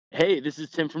Hey, this is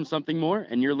Tim from Something More,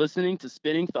 and you're listening to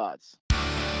Spinning Thoughts. I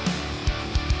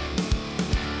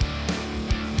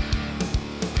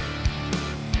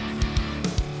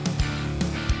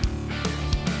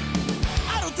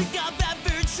don't think I've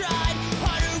ever tried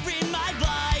harder in my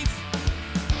life.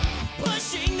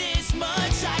 Pushing this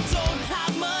much, I don't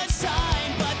have much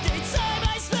time. But the time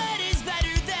I spent is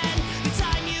better than the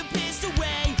time you pissed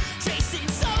away. Chasing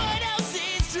someone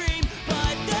else's dream,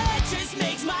 but that just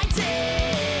makes my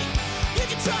day. You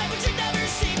can try, but you never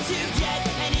seem to get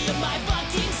any of my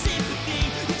fucking sympathy.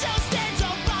 You just stand,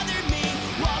 don't bother me.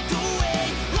 Walk away,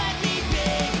 let me be.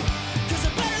 Cause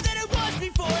I'm better than it was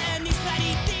before, and these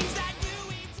petty things that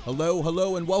you eat.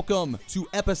 Hello, and welcome to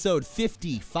episode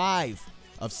 55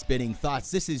 of Spinning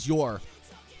Thoughts. This is your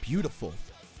beautiful,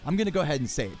 I'm going to go ahead and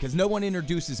say it because no one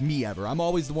introduces me ever. I'm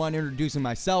always the one introducing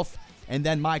myself and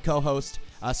then my co-host.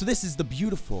 So this is the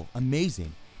beautiful,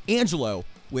 amazing Angelo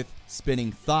with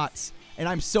Spinning Thoughts. And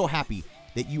I'm so happy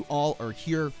that you all are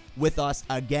here with us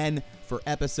again for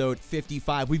episode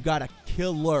 55. We've got a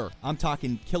killer, I'm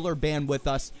talking killer band with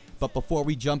us. But before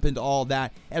we jump into all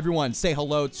that, everyone say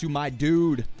hello to my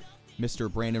dude,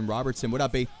 Mr. Brandon Robertson. What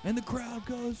up, B? And the crowd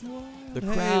goes wild. The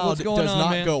Hey, crowd what's going does on,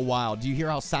 not man? go wild. Do you hear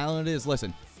how silent it is?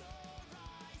 Listen.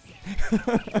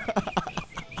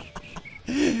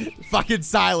 Fucking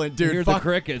silent, dude. Hear the Fuck.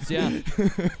 crickets, yeah.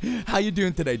 How you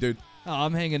doing today, dude? Oh,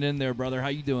 I'm hanging in there, brother. How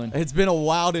you doing? It's been a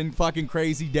wild and fucking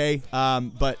crazy day,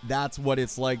 but that's what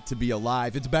it's like to be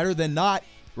alive. It's better than not,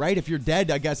 right? If you're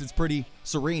dead, I guess it's pretty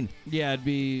serene. Yeah, it'd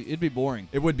be boring.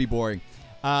 It would be boring.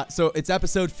 So it's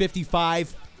episode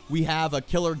 55. We have a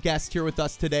killer guest here with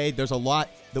us today. There's a lot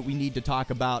that we need to talk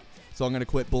about, so I'm going to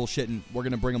quit bullshitting. We're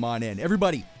going to bring him on in.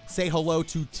 Everybody, say hello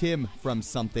to Tim from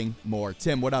Something More.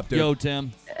 Tim, what up, dude? Yo,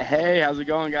 Tim. Hey, how's it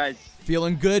going, guys?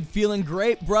 Feeling good, feeling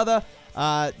great, brother.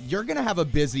 You're going to have a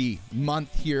busy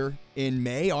month here in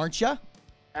May, aren't you?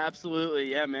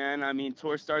 Absolutely, yeah, man. I mean,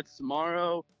 tour starts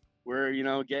tomorrow. We're,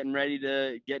 getting ready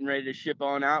to ship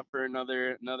on out for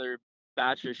another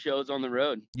batch of shows on the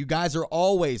road. You guys are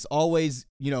always,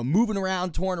 moving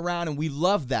around, touring around, and we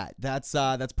love that. That's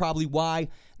probably why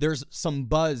there's some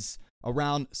buzz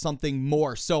around Something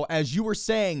More. So as you were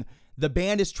saying, the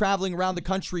band is traveling around the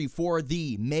country for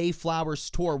the Mayflowers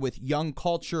tour with Young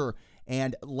Culture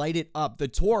and Light It Up. The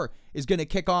tour is going to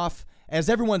kick off as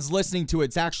everyone's listening to it.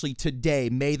 It's actually today,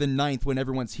 May the 9th, when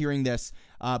everyone's hearing this.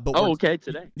 Okay,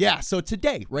 today. Yeah, so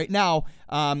today, right now,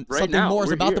 Something now, More is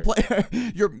we're about to here.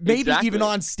 play. You're maybe Exactly. even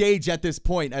on stage at this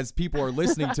point as people are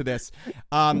listening to this.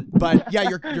 But yeah,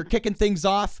 you're kicking things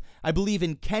off, I believe,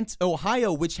 in Kent,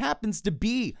 Ohio, which happens to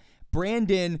be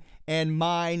Brandon and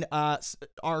mine,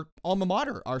 our alma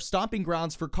mater, our stomping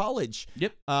grounds for college.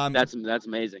 Yep. That's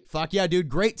amazing. Fuck yeah, dude.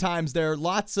 Great times there.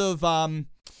 Lots of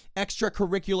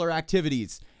extracurricular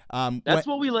activities. That's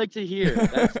what we like to hear.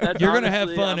 That's You're gonna have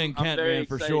honestly, fun I'm- in Kent, I'm very man,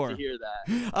 for excited sure. To hear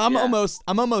that. I'm Yeah.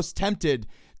 almost tempted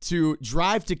to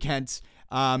drive to Kent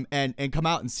and come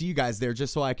out and see you guys there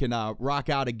just so I can rock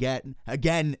out again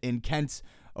in Kent,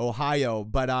 Ohio.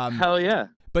 But Hell yeah.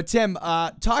 But Tim,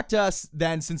 talk to us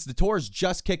then, since the tour is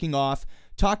just kicking off.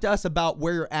 Talk to us about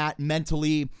where you're at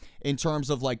mentally in terms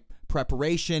of like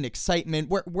preparation, excitement.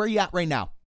 Where are you at right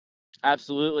now?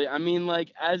 Absolutely. I mean,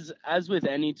 like as with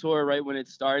any tour, right when it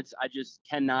starts, I just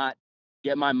cannot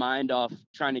get my mind off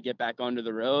trying to get back onto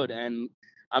the road, and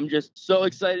I'm just so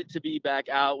excited to be back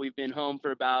out. We've been home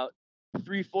for about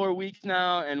 3-4 weeks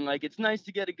now, and like it's nice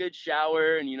to get a good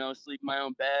shower and sleep in my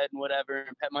own bed and whatever,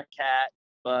 and pet my cat.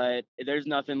 But there's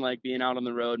nothing like being out on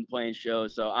the road and playing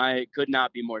shows, so I could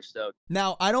not be more stoked.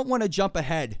 Now, I don't want to jump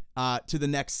ahead to the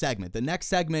next segment. The next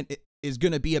segment is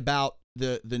going to be about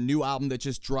the new album that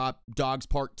just dropped, Dogs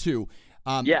Part 2.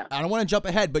 Yeah. I don't want to jump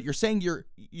ahead, but you're saying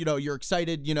you're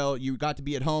excited, you got to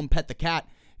be at home, pet the cat.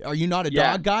 Are you not a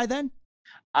Yeah. dog guy then?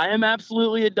 I am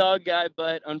absolutely a dog guy,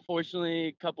 but unfortunately,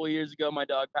 a couple of years ago, my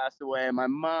dog passed away, and my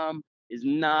mom is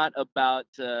not about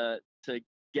to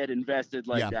get invested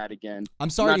like Yeah. that again. I'm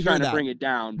sorry I'm to not hear trying that. to bring it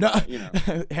down, No,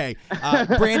 but, hey,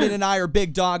 Brandon and I are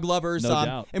big dog lovers, No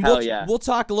doubt. and Hell yeah. we'll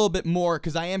talk a little bit more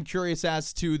because I am curious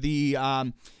as to the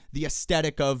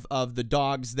aesthetic of the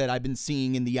dogs that I've been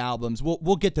seeing in the albums.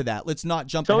 We'll get to that. Let's not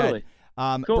jump Totally.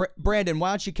 ahead. Cool. Brandon,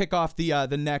 why don't you kick off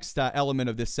the next element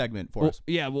of this segment for Well, us?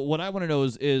 yeah, well, what I want to know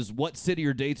is what city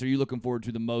or dates are you looking forward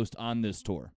to the most on this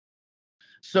tour?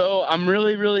 So I'm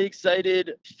really, really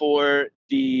excited for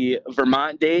the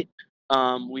Vermont date.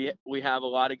 We have a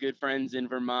lot of good friends in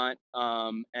Vermont,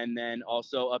 and then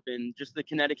also up in just the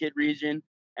Connecticut region.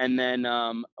 And then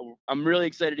I'm really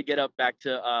excited to get up back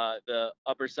to the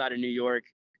upper side of New York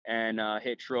and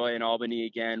hit Troy and Albany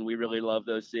again. We really love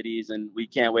those cities, and we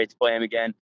can't wait to play them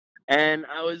again. And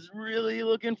I was really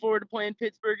looking forward to playing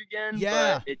Pittsburgh again,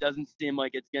 Yeah. but it doesn't seem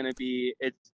like it's gonna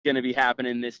be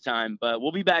happening this time. But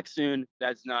we'll be back soon.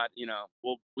 That's not,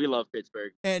 we love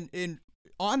Pittsburgh. And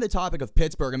on the topic of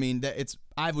Pittsburgh, I mean,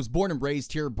 I was born and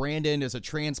raised here. Brandon is a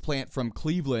transplant from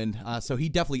Cleveland, so he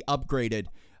definitely upgraded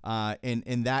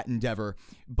in that endeavor.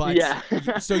 But Yeah.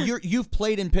 so you've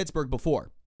played in Pittsburgh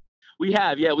before. We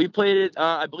have, yeah. We played it.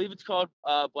 I believe it's called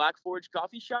Black Forge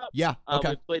Coffee Shop. Yeah. Okay.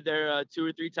 We've played there 2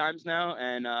 or 3 times now,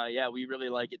 and yeah, we really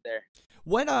like it there.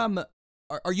 What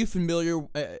are you familiar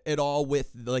at all with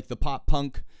like the pop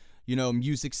punk,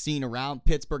 music scene around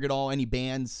Pittsburgh at all? Any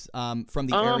bands from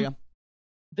the area?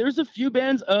 There's a few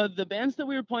bands. The bands that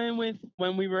we were playing with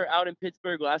when we were out in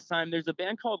Pittsburgh last time. There's a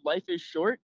band called Life Is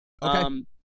Short. Okay.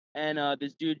 And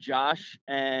this dude Josh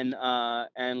and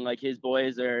like his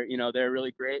boys are, they're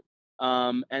really great.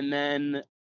 And then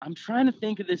I'm trying to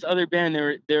think of this other band.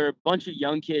 They're a bunch of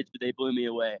young kids, but they blew me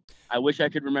away. I wish I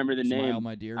could remember the name. Smile,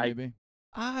 My Dear, maybe?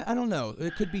 I don't know.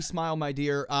 It could be Smile, My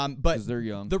Dear. But Because they're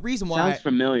young. the reason why Sounds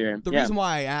familiar. The Yeah. reason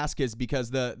why I ask is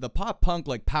because the pop punk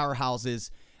like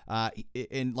powerhouses,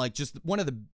 and like just one of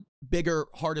the bigger,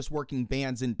 hardest working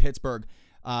bands in Pittsburgh,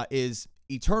 is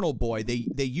Eternal Boy.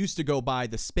 They used to go by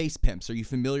the Space Pimps. Are you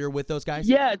familiar with those guys?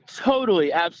 Yeah,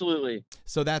 totally, absolutely.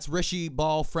 So that's Rishi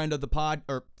Ball, friend of the pod,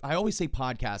 or I always say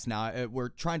podcast now. We're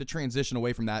trying to transition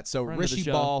away from that. So Friend of the Rishi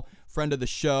show. Ball, friend of the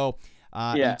show,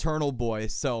 Yeah. Eternal Boy.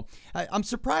 So I'm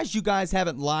surprised you guys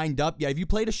haven't lined up yet. Have you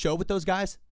played a show with those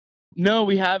guys? No,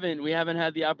 we haven't. We haven't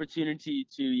had the opportunity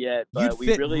to yet. But You'd we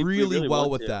fit really well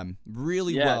want with to. them.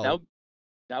 Really Yeah, well.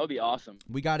 that would be awesome.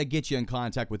 We got to get you in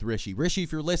contact with Rishi. Rishi,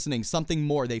 if you're listening, something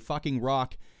more. They fucking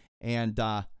rock. And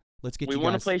let's get We you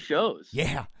want to guys. play shows.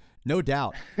 Yeah, no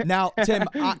doubt. Now, Tim,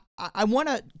 I want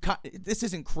to. This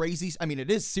isn't crazy. I mean, it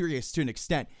is serious to an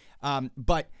extent.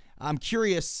 But I'm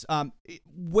curious.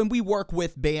 When we work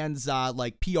with bands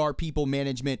like PR people,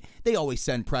 management, they always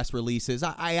send press releases.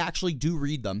 I actually do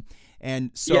read them.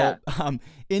 And so, Yeah.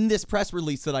 In this press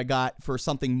release that I got for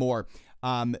Something More,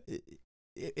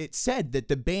 it said that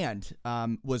the band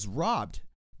was robbed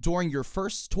during your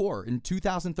first tour in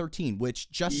 2013, which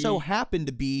just so happened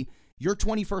to be your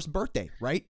 21st birthday,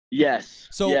 right? Yes.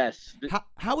 So yes.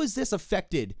 how has this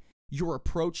affected your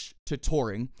approach to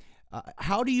touring?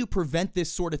 How do you prevent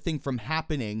this sort of thing from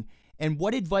happening? And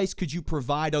what advice could you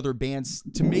provide other bands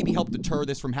to maybe help deter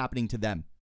this from happening to them?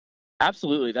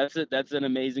 Absolutely. That's an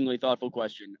amazingly thoughtful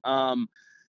question.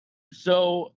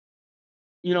 So,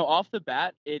 off the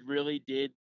bat, it really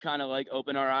did kind of like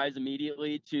open our eyes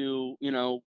immediately to,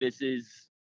 this is,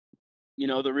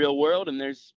 the real world, and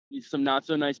there's some not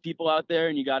so nice people out there,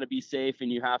 and you got to be safe,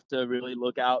 and you have to really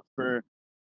look out for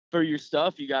your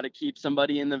stuff. You got to keep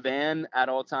somebody in the van at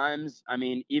all times. I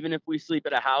mean, even if we sleep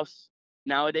at a house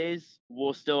nowadays,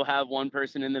 we'll still have one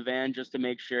person in the van just to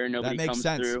make sure nobody makes comes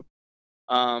sense. through.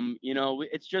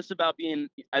 It's just about being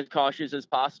as cautious as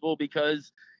possible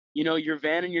because, your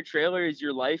van and your trailer is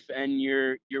your life and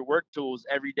your work tools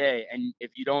every day. And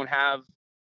if you don't have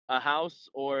a house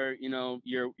or,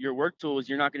 your work tools,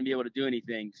 you're not going to be able to do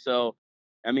anything. So,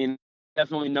 I mean,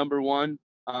 definitely number one.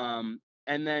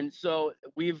 And then so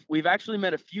we've actually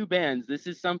met a few bands. This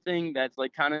is something that's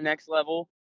like kind of next level,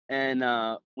 and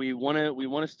we want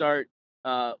to start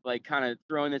like kind of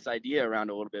throwing this idea around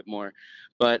a little bit more.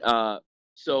 But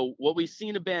so what we've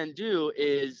seen a band do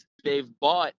is they've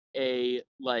bought a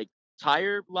like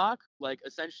tire lock, like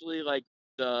essentially like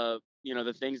the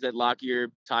things that lock your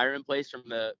tire in place from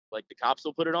the cops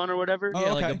will put it on or whatever. Oh,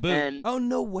 Yeah, like okay. a boot. And Oh,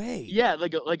 no way. yeah,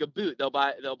 like a boot. They'll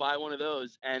buy one of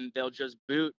those and they'll just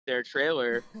boot their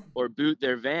trailer or boot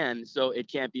their van so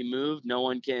it can't be moved. No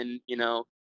one can,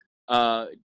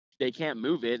 they can't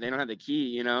move it. They don't have the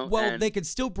key, Well, and they could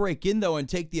still break in though and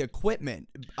take the equipment.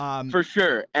 for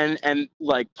sure. And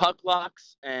like puck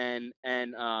locks and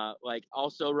like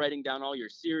also writing down all your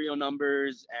serial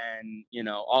numbers and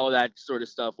all of that sort of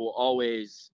stuff will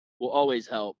always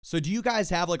help. So do you guys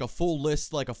have like a full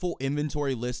list, like a full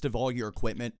inventory list of all your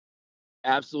equipment?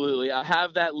 Absolutely. I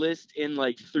have that list in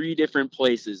like 3 different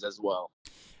places as well.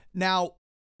 Now,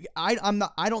 I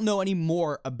don't know any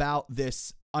more about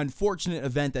this unfortunate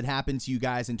event that happened to you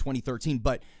guys in 2013,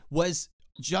 but was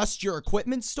just your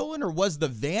equipment stolen or was the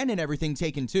van and everything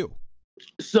taken too?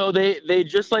 So they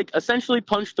just like essentially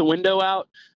punched the window out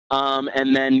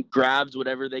and then grabbed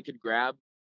whatever they could grab.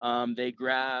 They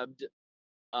grabbed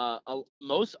a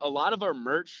lot of our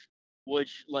merch,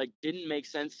 which like didn't make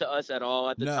sense to us at all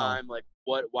at the No. time. Like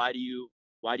why do you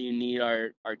why do you need our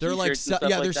They're t-shirts like, and stuff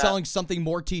like they're that? selling something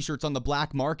more T-shirts on the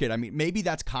black market. I mean, maybe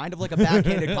that's kind of like a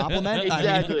backhanded compliment.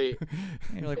 Exactly.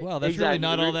 And you're like, wow, that's really Exactly.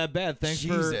 not all that bad. Thanks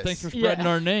Jesus. for spreading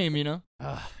Yeah. our name, you know?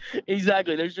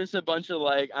 Exactly. There's just a bunch of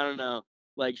like, I don't know,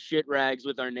 like shit rags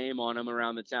with our name on them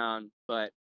around the town.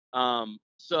 But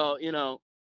so,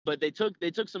 but they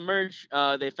took some merch.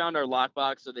 They found our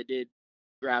lockbox, so they did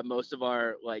grab most of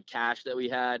our like cash that we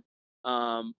had.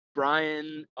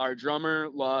 Brian, our drummer,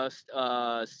 lost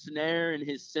snare and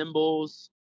his cymbals.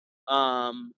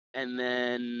 And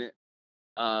then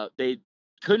they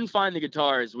couldn't find the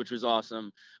guitars, which was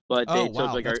awesome. But they took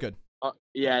like that's our good.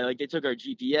 like they took our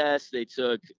GPS. They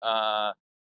took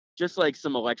just like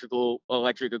some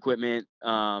electric equipment.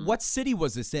 What city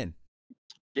was this in?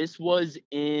 This was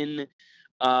in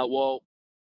well,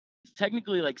 it's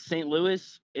technically like St.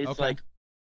 Louis. It's Okay. like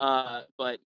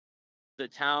but the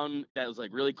town that was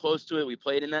like really close to it we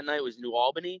played in that night was New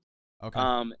Albany. Okay.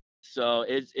 So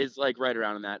it's like right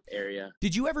around in that area.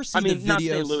 Did you ever see I mean, the not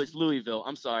videos? St. Louis, Louisville.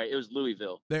 I'm sorry, it was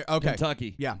Louisville. There, okay.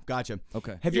 Kentucky. Yeah, gotcha.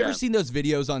 Okay. Have you ever Yeah. seen those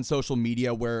videos on social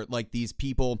media where like these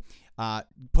people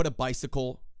put a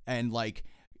bicycle and like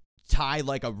tie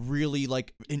like a really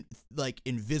like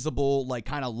invisible like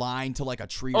kind of line to like a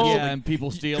tree or Oh, Yeah, something? and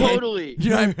people steal it. Totally. You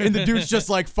know, and the dude's just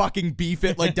like fucking beef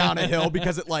it like down a hill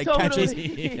because it like catches.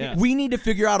 Totally. Yeah. We need to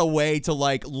figure out a way to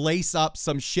like lace up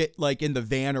some shit like in the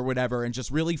van or whatever and just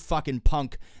really fucking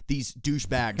punk these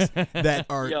douchebags that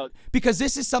are Yo. because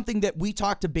this is something that we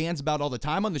talk to bands about all the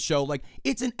time on the show. Like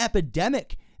it's an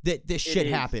epidemic that this shit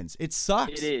is. happens. It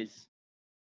sucks. It is.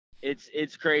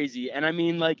 It's crazy. And I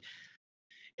mean like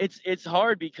it's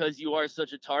hard because you are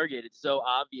such a target. It's so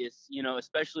obvious,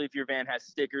 especially if your van has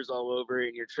stickers all over it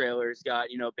and your trailer's got,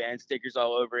 band stickers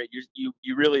all over it.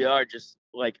 You really are just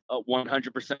like a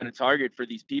 100% a target for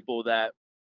these people that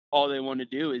all they want to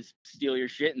do is steal your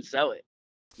shit and sell it,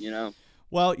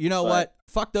 Well, you know But- what?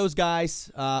 Fuck those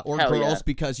guys or Hell girls yeah.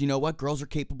 because you know what? Girls are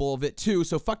capable of it too.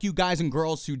 So fuck you guys and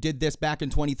girls who did this back in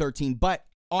 2013. But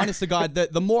honest to God,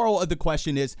 the moral of the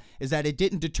question is that it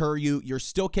didn't deter you. You're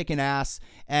still kicking ass,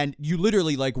 and you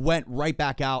literally like went right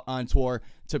back out on tour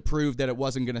to prove that it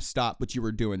wasn't going to stop what you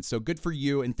were doing. So good for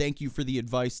you, and thank you for the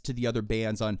advice to the other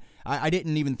bands. I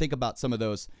didn't even think about some of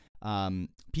those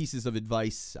pieces of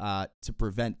advice to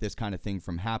prevent this kind of thing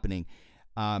from happening.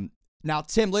 Now,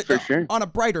 Tim, For sure. on a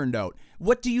brighter note,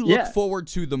 what do you look Yeah. forward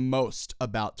to the most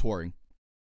about touring?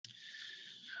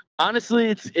 Honestly,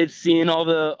 it's seeing all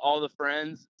the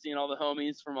friends, seeing all the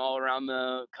homies from all around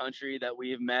the country that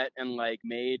we've met and like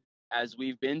made as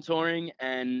we've been touring,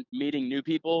 and meeting new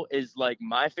people is like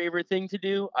my favorite thing to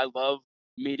do. I love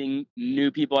meeting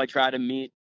new people. I try to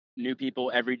meet new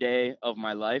people every day of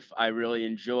my life. I really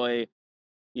enjoy,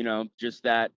 just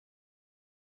that.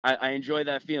 I enjoy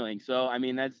that feeling. So I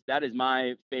mean, that is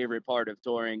my favorite part of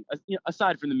touring.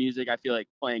 Aside from the music, I feel like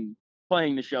playing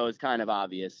the show is kind of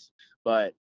obvious,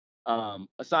 but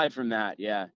aside from that,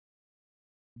 yeah.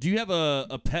 Do you have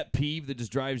a pet peeve that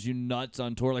just drives you nuts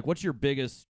on tour? Like, what's your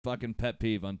biggest fucking pet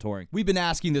peeve on touring? We've been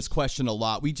asking this question a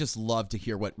lot. We just love to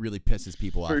hear what really pisses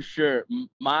people off. For sure.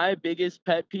 My biggest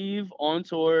pet peeve on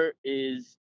tour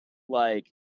is like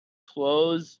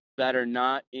clothes that are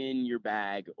not in your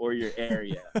bag or your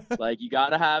area. Like you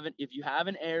gotta have it. If you have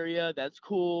an area, that's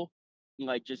cool.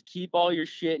 Like just keep all your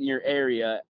shit in your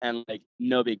area and like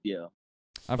no big deal.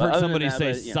 I've But heard other than somebody that,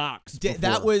 say but, yeah. socks. That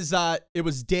before. was it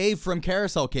was Dave from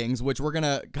Carousel Kings, which we're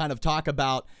gonna kind of talk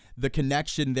about the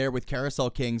connection there with Carousel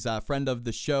Kings, friend of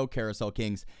the show, Carousel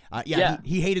Kings. Yeah.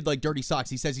 He hated like dirty socks.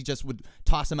 He says he just would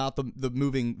toss them out the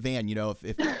moving van.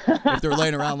 If they're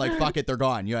laying around, like fuck it, they're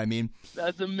gone. You know what I mean?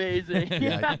 That's amazing.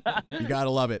 Yeah, you gotta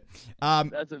love it.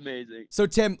 That's amazing. So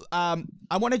Tim,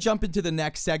 I want to jump into the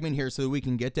next segment here so that we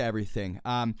can get to everything.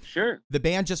 Sure. The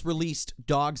band just released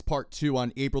Dogs Part 2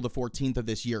 on April the 14th of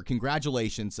this year.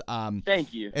 Congratulations.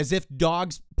 Thank you. As if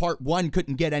Dogs Part 1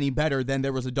 couldn't get any better, then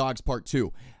there was a Dogs Part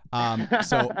 2.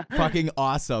 So fucking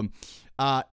awesome.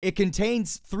 It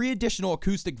contains 3 additional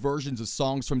acoustic versions of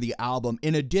songs from the album,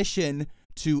 in addition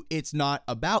to It's Not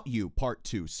About You Part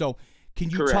 2. So can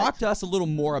you Correct. talk to us a little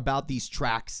more about these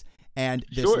tracks and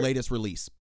this Sure. latest release?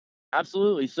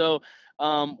 Absolutely. So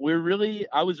I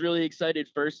was really excited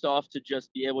first off to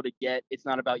just be able to get It's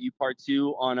Not About You Part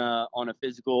 2 on a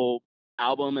physical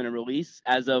album and a release.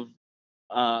 As of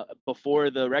before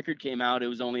the record came out, it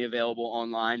was only available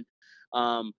online.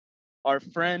 Our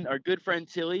good friend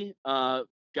Tilly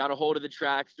got a hold of the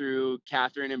track through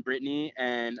Catherine and Brittany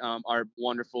and our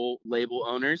wonderful label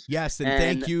owners. Yes, and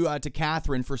thank you to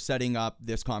Catherine for setting up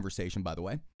this conversation, by the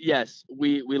way. Yes,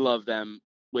 we love them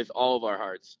with all of our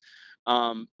hearts.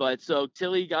 But so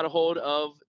Tilly got a hold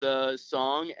of the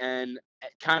song and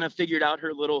kind of figured out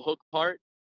her little hook part.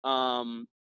 Um,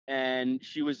 and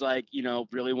she was like,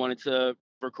 really wanted to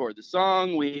record the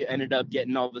song. We ended up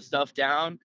getting all the stuff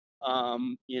down,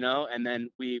 and then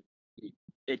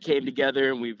it came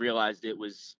together and we realized it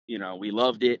was, we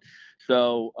loved it.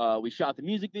 So we shot the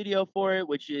music video for it,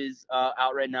 which is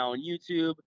out right now on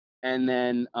YouTube. And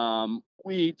then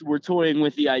we were toying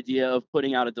with the idea of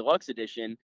putting out a deluxe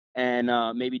edition and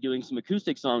maybe doing some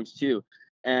acoustic songs too.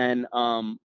 And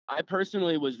I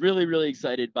personally was really, really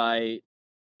excited by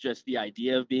just the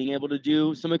idea of being able to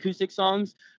do some acoustic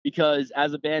songs because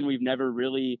as a band, we've never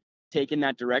really taken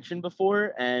that direction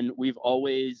before. And we've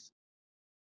always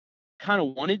kind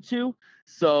of wanted to.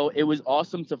 So it was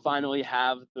awesome to finally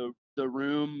have the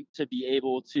room to be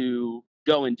able to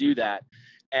go and do that.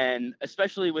 And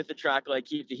especially with the track like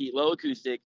Keep the Heat Low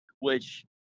acoustic, which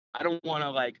I don't want to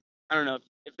I don't know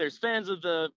if there's fans of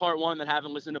the part one that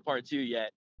haven't listened to part two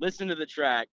yet, listen to the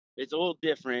track. It's a little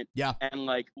different. Yeah. And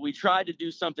we tried to do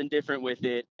something different with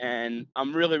it. And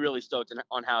I'm really, really stoked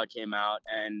on how it came out.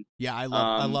 And yeah, I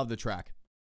love the track.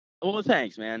 well,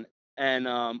 thanks, man. And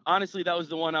honestly, that was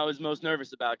the one I was most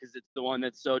nervous about because it's the one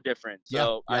that's so different.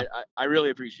 So Yeah. I really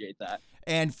appreciate that.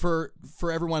 And for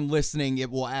everyone listening, it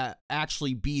will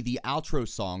actually be the outro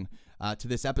song to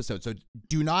this episode. So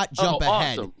do not jump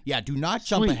ahead. Awesome. Yeah, do not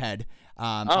jump Sweet. ahead.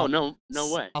 No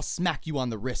way. I'll smack you on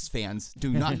the wrist, fans.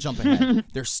 Do not jump ahead.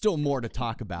 There's still more to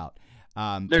talk about.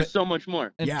 There's so much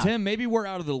more. And Yeah. Tim, maybe we're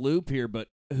out of the loop here, but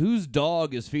whose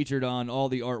dog is featured on all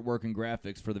the artwork and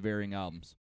graphics for the varying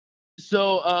albums?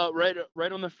 So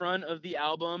right on the front of the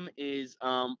album is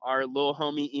our little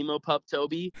homie emo pup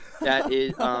Toby. That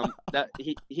is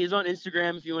he's on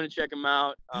Instagram if you want to check him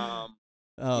out.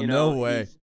 No way.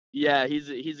 He's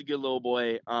a good little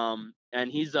boy.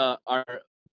 And he's our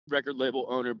record label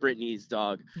owner Brittany's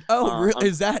dog. Oh, really?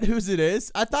 Is that whose it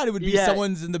is? I thought it would be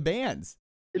someone's in the band's.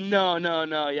 No.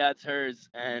 Yeah, it's hers.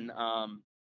 And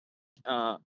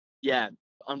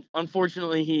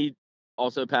unfortunately he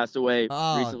also passed away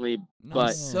recently.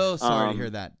 But So sorry to hear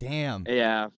that. Damn.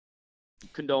 Yeah.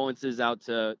 Condolences out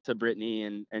to Brittany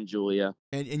and Julia.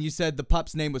 And you said the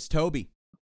pup's name was Toby.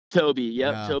 Toby,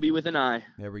 yep, Yeah. Toby with an I.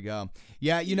 There we go.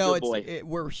 Yeah, Good boy.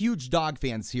 we're huge dog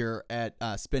fans here at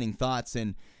Spinning Thoughts,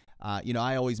 and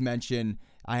I always mention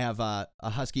I have a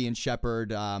Husky and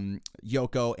Shepherd,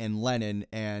 Yoko and Lennon,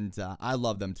 and I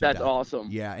love them to death. That's awesome.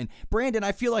 Yeah, and Brandon,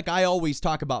 I feel like I always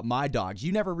talk about my dogs.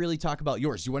 You never really talk about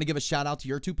yours. You want to give a shout out to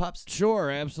your two pups? Sure,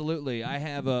 absolutely. I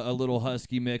have a little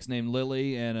husky mix named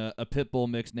Lily and a pit bull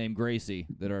mix named Gracie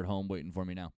that are at home waiting for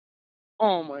me now.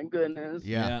 Oh my goodness.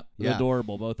 Yeah. They're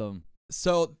adorable, both of them.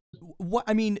 So, what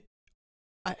I mean,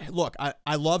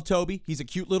 I love Toby. He's a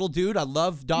cute little dude. I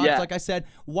love dogs, Yeah. like I said.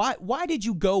 Why did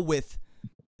you go with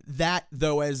that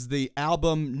though as the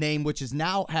album name, which has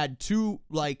now had two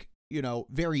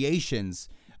variations?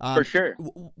 For sure.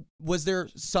 Was there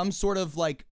some sort of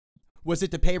was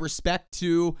it to pay respect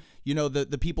to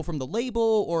the people from the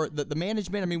label or the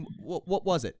management? I mean, what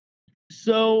was it?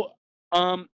 So,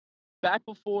 back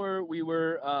before we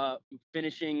were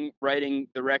finishing writing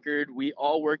the record, we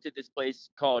all worked at this place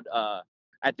called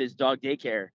at this dog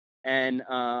daycare, and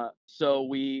so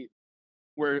we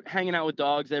were hanging out with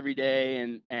dogs every day,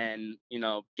 and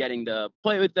getting to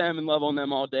play with them and love on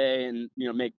them all day, and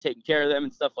taking care of them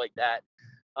and stuff like that.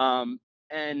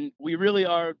 And we really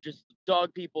are just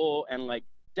dog people, and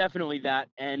definitely that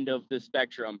end of the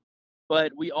spectrum.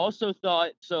 But we also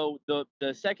thought the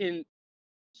second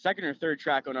or third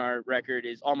track on our record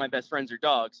is All My Best Friends Are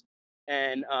Dogs.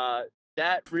 And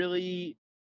that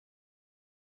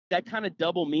kind of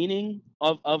double meaning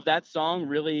of that song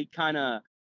really kind of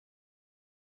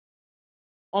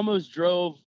almost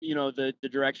drove, the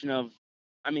direction of,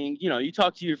 I mean, you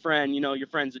talk to your friend, your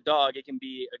friend's a dog, it can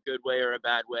be a good way or a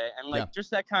bad way. And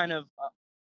just that kind of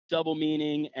double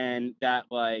meaning, and that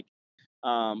we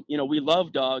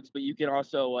love dogs, but you can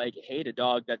also hate a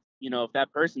dog that, if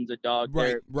that person's a dog,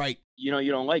 right. You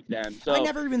don't like them. So I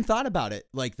never even thought about it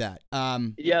like that.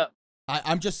 Yeah.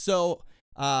 I'm just so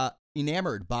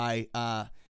enamored by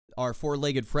our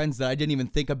four-legged friends that I didn't even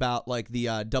think about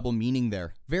the double meaning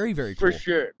there. Very, very cool. For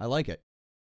sure. I like it.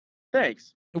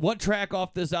 Thanks. What track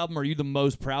off this album are you the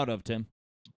most proud of, Tim?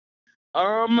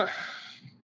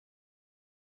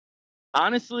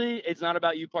 Honestly, It's Not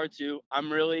About You Part 2.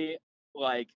 I'm really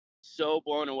so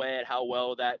blown away at how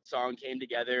well that song came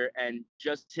together, and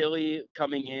just Tilly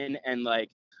coming in and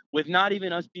with not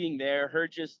even us being there, her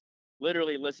just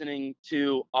literally listening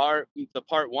to the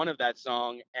part one of that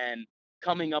song and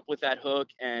coming up with that hook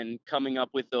and coming up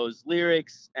with those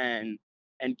lyrics and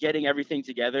getting everything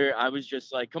together. I was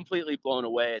just completely blown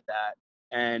away at that.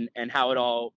 and how it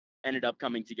all ended up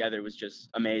coming together was just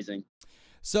amazing.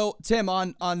 So, Tim,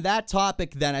 on that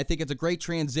topic, then, I think it's a great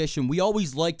transition. We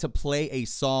always like to play a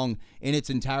song in its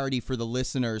entirety for the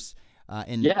listeners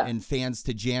and fans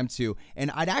to jam to.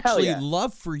 And I'd actually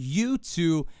love for you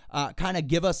to kind of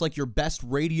give us like your best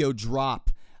radio drop.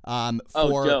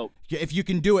 Dope. If you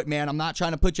can do it, man. I'm not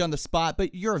trying to put you on the spot,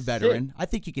 but you're a veteran. Sick. I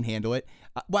think you can handle it.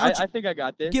 I think I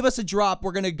got this. Give us a drop.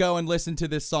 We're going to go and listen to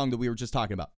this song that we were just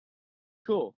talking about.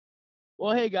 Cool.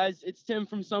 Well, hey, guys, it's Tim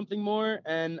from Something More,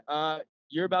 and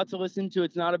you're about to listen to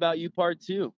It's Not About You Part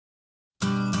 2.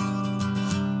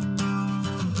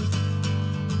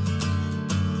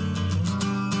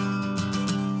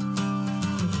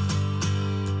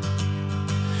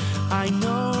 I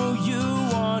know you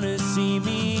wanna see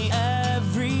me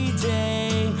every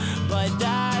day, but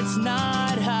that's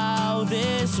not how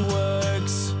this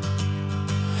works.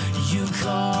 You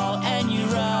call and you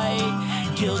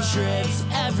write guilt trips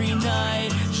every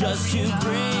night just to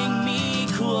bring me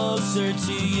closer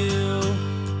to you.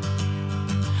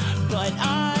 But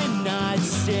I'm not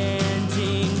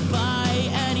standing by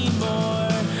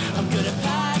anymore. I'm gonna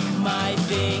pack my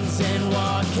things and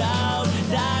walk out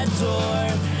that door.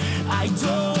 I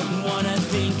don't wanna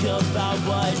think about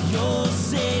what you'll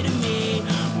say to me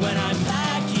when I'm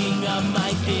packing up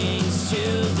my things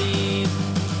to leave.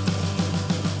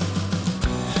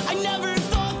 I never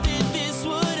thought that this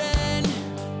would end,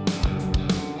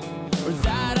 or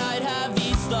that I'd have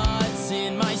these thoughts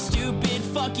in my stupid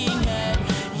fucking head.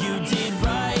 You did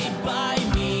right by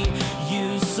me,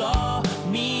 you saw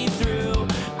me through.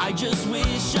 I just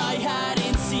wish I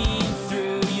hadn't seen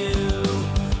through you.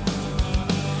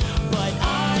 But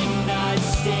I'm not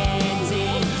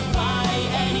standing by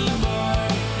anymore.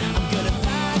 I'm gonna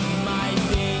pack my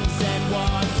things and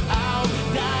walk out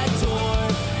that door.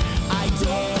 I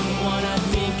don't wanna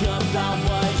think about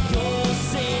what you'll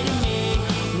say to me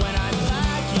when I'm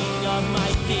packing up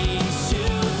my things to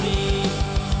leave.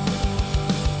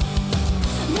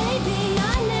 Maybe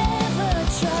I never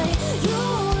tried. You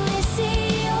only see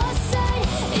your side.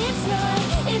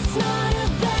 It's not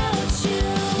about you.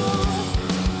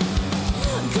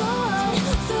 Go on,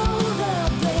 throw the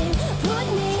blame, put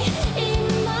me in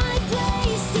my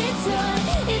place.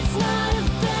 It's not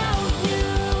about you.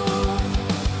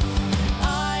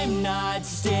 I'm not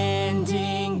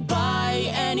standing by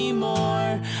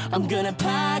anymore. I'm gonna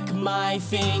pack my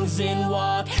things and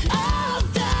walk out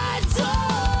that door.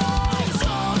 I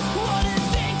don't wanna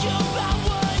think about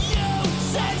what you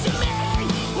said to me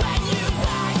when you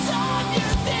packed up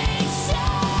your things to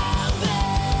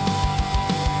leave.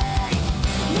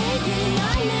 Maybe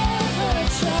I never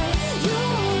tried. You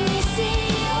only see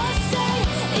your side.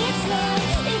 It's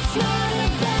not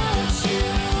about you.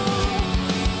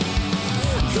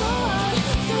 Go on,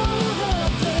 throw the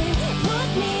blame, put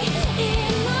me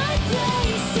in my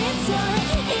place.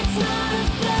 It's not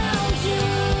about you.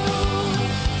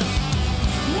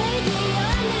 Maybe I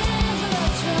never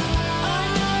tried.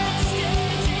 I'm not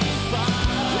standing by.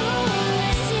 You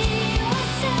only see your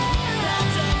side. I'll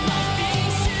take my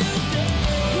things to leave.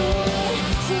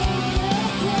 Throw the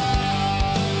blame.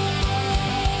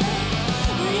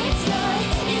 But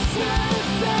it's not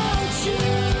about you.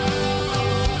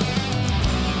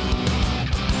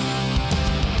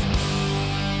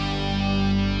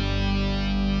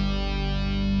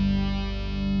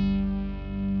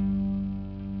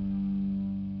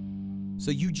 So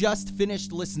you just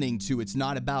finished listening to It's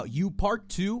Not About You Part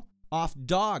 2 off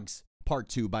Dogs Part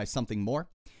 2 by Something More.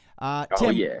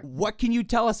 Tim, yeah. what can you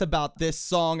tell us about this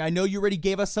song? I know you already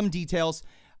gave us some details,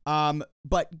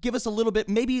 but give us a little bit,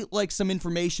 maybe like some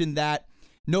information that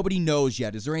nobody knows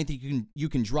yet. Is there anything you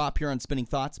can drop here on Spinning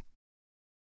Thoughts?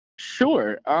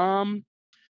 Sure.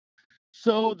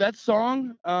 So that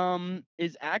song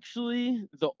is actually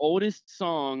the oldest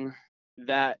song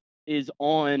that is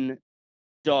on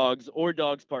Dogs or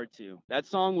Dogs Part 2. That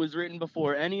song was written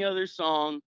before any other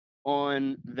song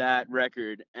on that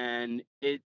record,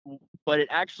 but it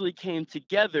actually came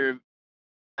together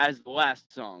as the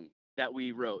last song that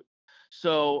we wrote.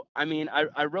 So, I mean,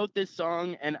 I wrote this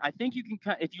song, and I think you can,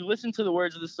 if you listen to the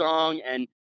words of the song, and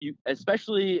you,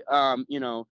 especially,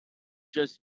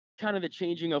 just kind of the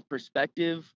changing of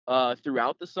perspective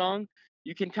throughout the song,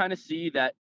 you can kind of see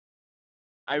that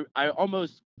I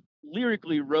almost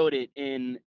lyrically wrote it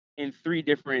in three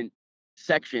different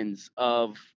sections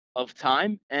of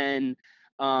time, and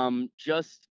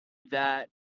just that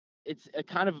it's a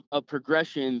kind of a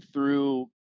progression through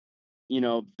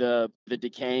the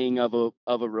decaying of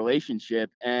a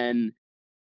relationship, and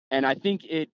I think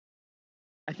it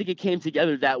came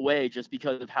together that way just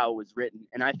because of how it was written.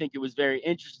 And I think it was very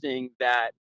interesting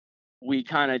that we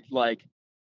kind of like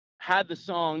had the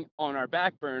song on our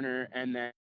back burner and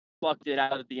then plucked it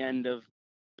out at the end of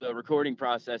the recording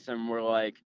process and we're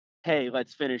like, hey,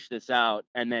 let's finish this out.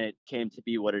 And then it came to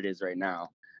be what it is right now.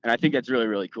 And I think that's really,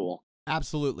 really cool.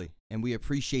 Absolutely. And we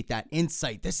appreciate that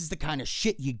insight. This is the kind of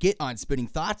shit you get on Spitting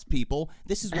Thoughts, people.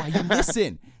 This is why you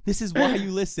listen. This is why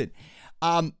you listen.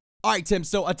 All right, Tim.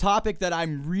 So a topic that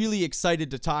I'm really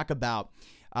excited to talk about.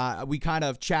 We kind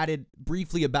of chatted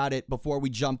briefly about it before we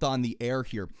jumped on the air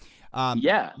here.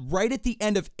 Right at the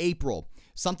end of April,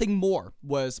 Something More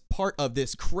was part of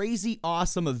this crazy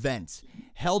awesome event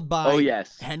held by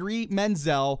Henry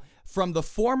Menzel from the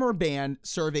former band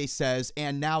Survey Says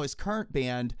and now his current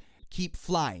band Keep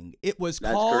Flying. It was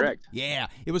correct. Yeah,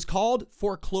 it was called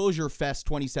Foreclosure Fest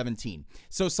 2017.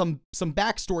 So some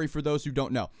backstory for those who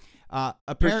don't know.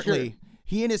 Apparently,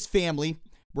 he and his family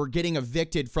were getting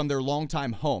evicted from their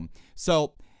longtime home.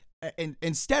 So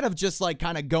instead of just like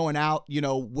kind of going out,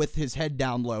 with his head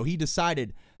down low, he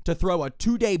decided to throw a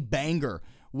 2-day banger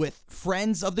with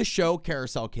friends of the show,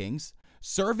 Carousel Kings.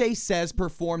 Survey Says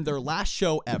performed their last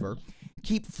show ever.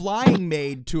 Keep Flying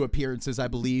made 2 appearances, I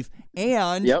believe.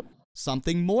 And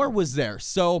Something More was there.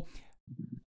 So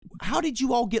how did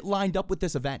you all get lined up with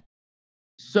this event?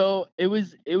 So it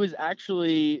was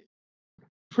actually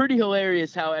pretty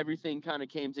hilarious how everything kind of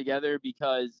came together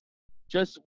because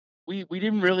just we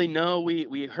didn't really know.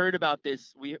 We heard about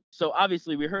this. So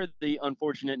obviously we heard the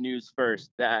unfortunate news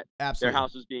first that their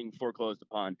house was being foreclosed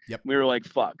upon. Yep. We were like,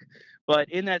 fuck. But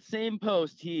in that same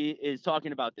post, he is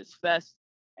talking about this fest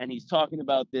and he's talking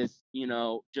about this,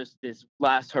 just this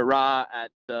last hurrah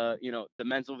at the, the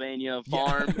Pennsylvania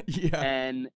farm.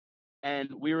 And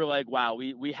we were like, wow,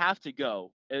 we have to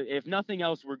go. If nothing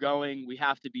else, we're going. We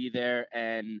have to be there.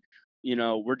 And,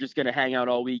 we're just going to hang out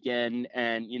all weekend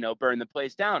and, burn the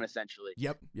place down, essentially.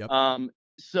 Yep.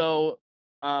 So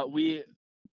we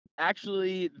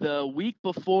actually, 2 weeks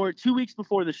before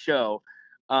the show,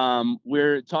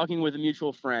 we're talking with a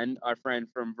mutual friend, our friend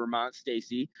from Vermont,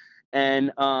 Stacy.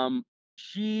 And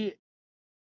she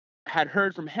had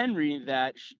heard from Henry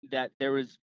that there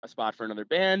was a spot for another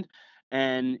band.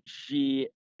 And she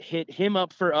hit him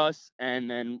up for us,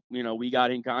 and then we got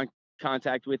in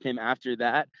contact with him after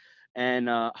that, and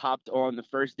hopped on the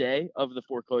first day of the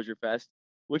Foreclosure Fest,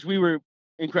 which we were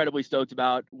incredibly stoked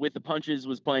about. With the Punches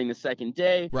was playing the second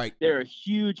day. Right, they're a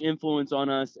huge influence on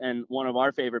us and one of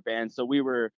our favorite bands. So we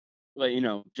were, we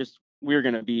were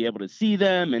gonna be able to see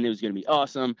them, and it was gonna be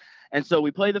awesome. And so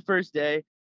we played the first day.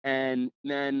 And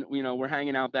then, we're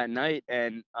hanging out that night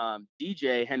and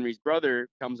DJ, Henry's brother,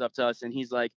 comes up to us and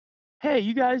he's like, hey,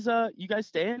 you guys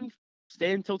stay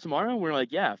until tomorrow? And we're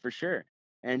like, yeah, for sure.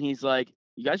 And he's like,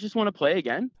 you guys just want to play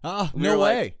again? Oh, no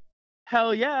way. Like,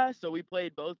 hell yeah. So we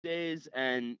played both days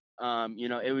and,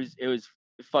 it was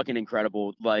fucking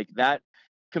incredible. Like that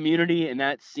community and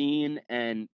that scene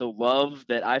and the love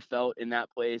that I felt in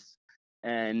that place.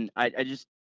 And I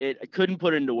couldn't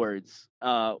put into words,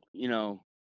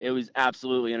 It was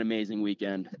absolutely an amazing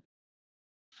weekend.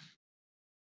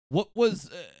 What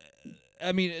was,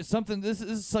 it's something, this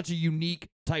is such a unique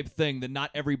type thing that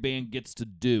not every band gets to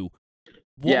do.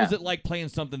 What was it like playing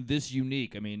something this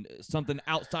unique? Something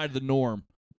outside of the norm.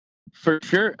 For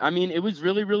sure. It was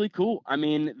really, really cool.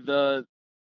 It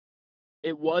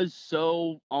was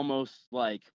so almost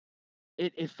like,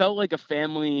 it felt like a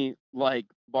family, like,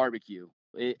 barbecue.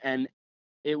 And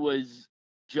it was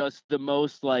just the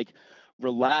most, like,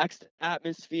 relaxed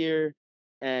atmosphere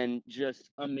and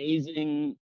just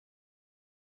amazing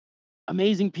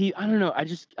people. I don't know.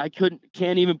 I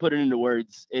can't even put it into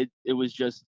words. It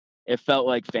felt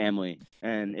like family,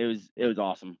 and it was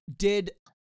awesome. I'm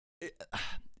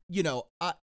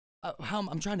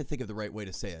trying to think of the right way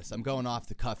to say this. I'm going off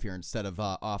the cuff here instead of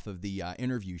off of the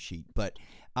interview sheet, but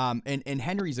and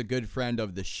Henry's a good friend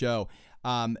of the show.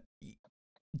 When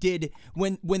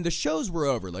the shows were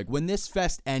over, like when this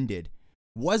fest ended,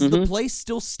 was the place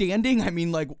still standing?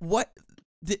 What?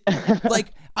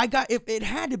 It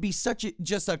had to be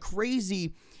just a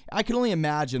crazy. I can only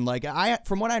imagine.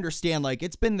 From what I understand,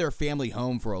 it's been their family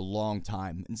home for a long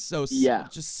time, and so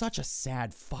just such a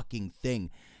sad fucking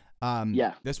thing.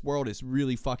 This world is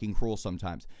really fucking cruel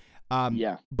sometimes.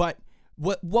 But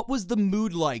what was the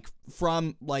mood like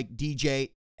from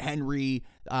DJ Henry,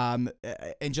 and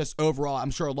just overall?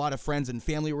 I'm sure a lot of friends and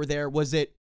family were there. Was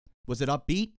it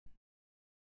upbeat?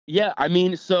 Yeah,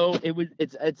 so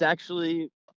it's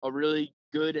actually a really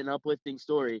good and uplifting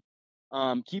story.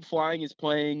 Keep Flying is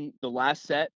playing the last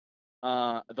set,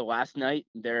 the last night.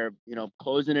 They're,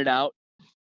 closing it out.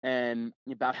 And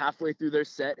about halfway through their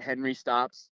set, Henry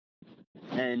stops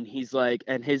and he's like,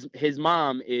 and his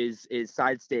mom is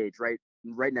side stage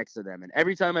right next to them. And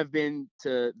every time I've been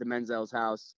to the Menzel's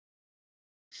house,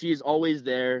 she's always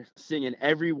there singing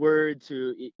every word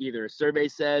to either a Survey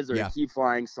Says or Yeah. a Keep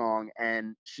Flying song.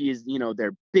 And she is,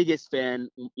 their biggest fan,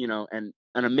 and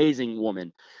an amazing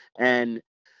woman. And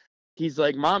he's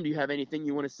like, Mom, do you have anything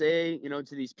you want to say,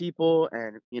 to these people?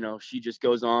 And, she just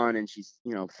goes on and she's,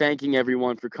 thanking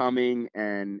everyone for coming.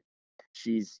 And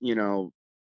she's,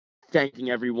 thanking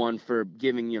everyone for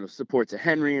giving, support to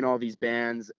Henry and all these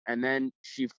bands. And then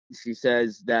she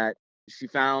says that she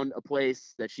found a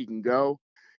place that she can go.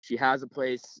 She has a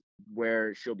place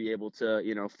where she'll be able to,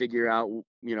 figure out,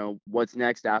 what's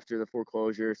next after the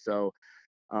foreclosure. So,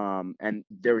 and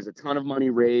there was a ton of money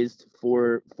raised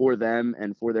for them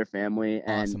and for their family.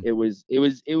 And Awesome. it was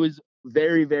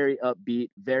very, very upbeat,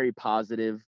 very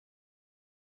positive.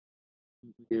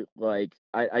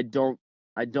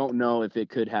 I don't know if it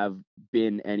could have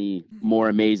been any more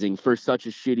amazing for such a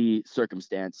shitty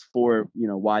circumstance for,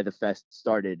 why the fest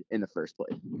started in the first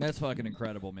place. That's fucking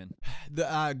incredible, man.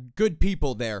 The good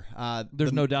people there.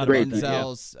 There's no doubt the about that. Yeah.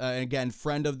 Menzels, again,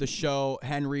 friend of the show,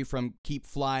 Henry from Keep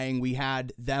Flying. We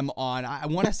had them on. I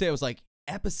want to say it was like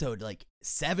episode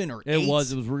 7 or 8. It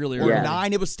was really or early.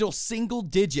 9. It was still single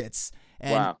digits.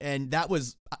 And, Wow. and that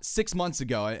was 6 months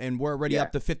ago, and we're already Yeah.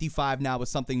 up to 55 now with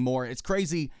something more. It's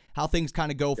crazy how things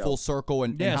kind of go full circle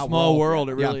and Yeah, how we're small all- world.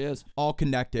 It really is. all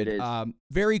connected. It is.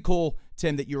 Very cool,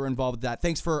 Tim, that you were involved with that.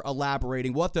 Thanks for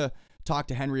elaborating. We'll have to talk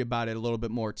to Henry about it a little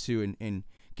bit more too and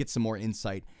get some more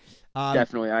insight.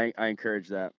 Definitely. I encourage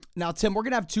that. Now, Tim, we're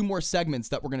going to have 2 more segments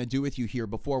that we're going to do with you here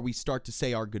before we start to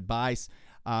say our goodbyes.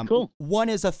 Cool. One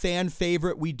is a fan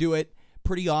favorite. We do it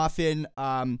pretty often.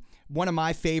 One of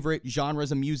my favorite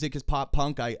genres of music is pop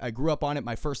punk. I grew up on it.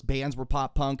 My first bands were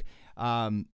pop punk.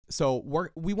 So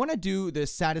we want to do the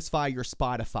Satisfy Your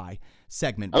Spotify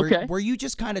segment Okay. where you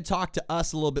just kind of talk to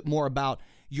us a little bit more about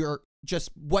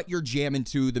just what you're jamming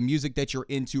to, the music that you're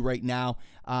into right now,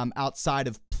 outside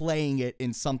of playing it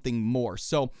in something more.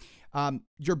 So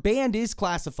your band is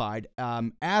classified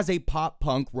as a pop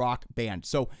punk rock band.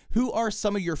 So who are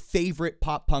some of your favorite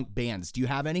pop punk bands? Do you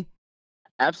have any?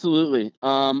 Absolutely.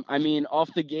 I mean,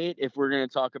 off the gate, if we're gonna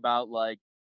talk about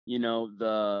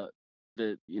the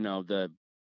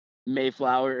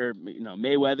Mayflower or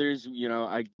Mayweathers,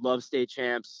 I love State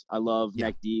Champs. I love Yeah.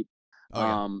 Neck Deep. Oh,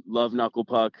 yeah. Love Knuckle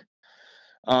Puck.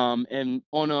 And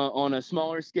on a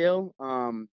smaller scale,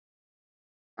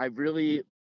 I really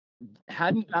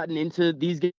hadn't gotten into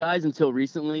these guys until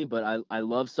recently, but I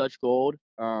love Such Gold.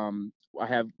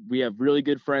 We have really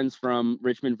good friends from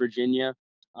Richmond, Virginia.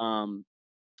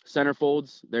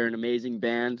 Centerfolds, they're an amazing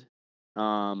band.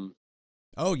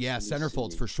 Oh yeah, me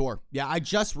Centerfolds see. for sure. Yeah, I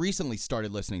just recently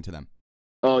started listening to them.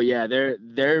 Oh yeah,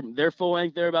 their full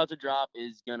length they're about to drop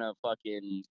is gonna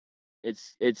fucking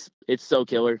it's so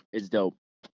killer. It's dope.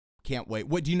 Can't wait.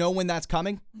 What do you know when that's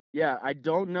coming? Yeah, I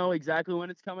don't know exactly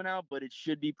when it's coming out, but it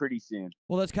should be pretty soon.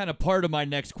 Well, that's kind of part of my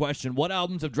next question. What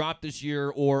albums have dropped this year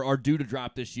or are due to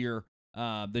drop this year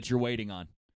that you're waiting on?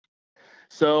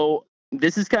 So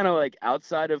this is kind of like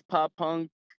outside of pop punk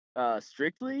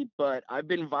strictly, but I've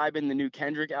been vibing the new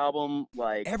Kendrick album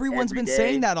like Everyone's every been day.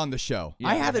 saying that on the show. Yeah,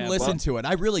 I we haven't have. listened to it.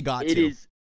 I really got It to.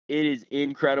 is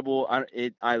incredible.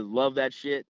 I love that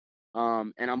shit.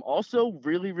 And I'm also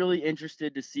really, really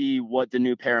interested to see what the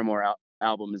new Paramore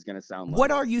album is gonna sound like.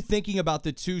 What are you thinking about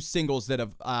the 2 singles that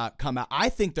have come out? I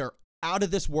think they're out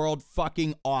of this world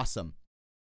fucking awesome.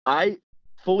 I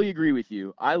fully agree with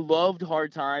you. I loved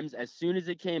Hard Times as soon as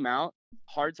it came out.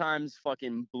 Hard Times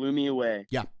fucking blew me away.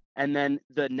 Yeah. And then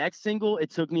the next single,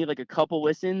 it took me like a couple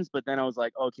listens, but then I was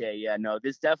like, okay, yeah, no,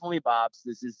 this definitely bops.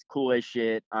 This is cool as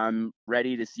shit. I'm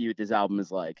ready to see what this album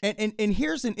is like. And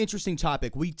here's an interesting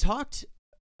topic. We talked,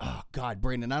 oh God,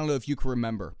 Brandon, I don't know if you can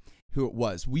remember who it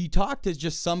was. We talked to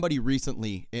just somebody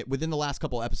recently within the last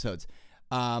couple episodes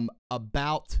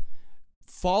about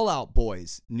Fall Out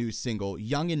Boy's new single,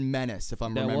 Young and Menace, if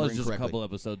I'm That remembering was just correctly. a couple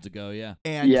episodes ago, yeah.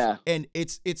 And Yeah. and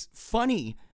it's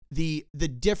funny the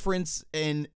difference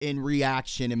in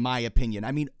reaction, in my opinion.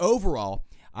 I mean, overall,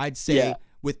 I'd say Yeah.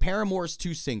 with Paramore's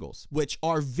 2 singles, which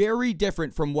are very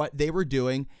different from what they were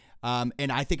doing, and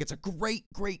I think it's a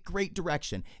great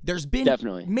direction. There's been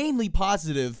Definitely. mainly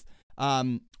positive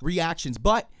reactions,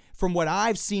 but from what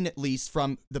I've seen, at least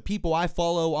from the people I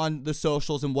follow on the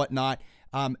socials and whatnot,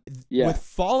 Yeah. with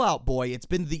Fall Out Boy, it's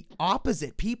been the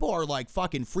opposite. People are like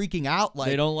fucking freaking out. Like,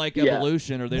 They don't like Yeah.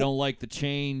 evolution or they don't like the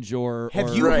change or have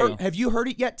or, you Right. have you heard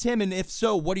it yet, Tim? And if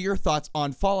so, what are your thoughts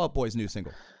on Fall Out Boy's new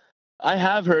single? I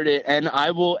have heard it, and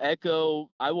I will echo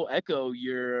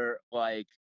your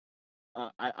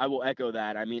I will echo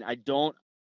that. I mean, I don't.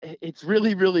 It's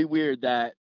really really weird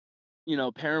that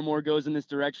Paramore goes in this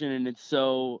direction and it's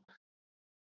so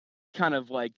kind of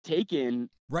like taken,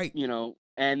 Right.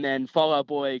 and then Fall Out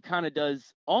Boy kind of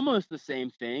does almost the same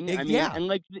thing. I mean, Yeah. and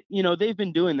like they've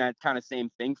been doing that kind of same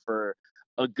thing for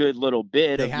a good little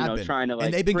bit They of have been. trying to like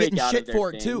and they've been break getting out shit of their for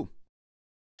it thing. too.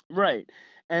 Right.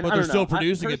 And But I they're don't still know.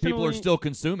 producing it. People are Personally- still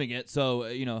consuming it. So, at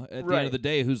the end Right. of the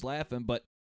day, who's laughing? But,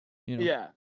 Yeah.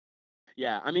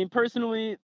 I mean,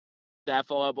 personally, that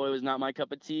Fall Out Boy was not my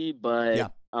cup of tea,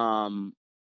 but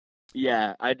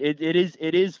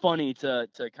it is funny to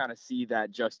kind of see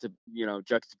that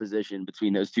juxtaposition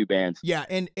between those two bands. Yeah,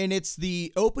 and it's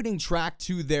the opening track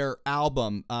to their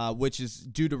album, which is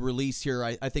due to release here,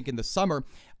 I think, in the summer.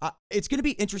 It's going to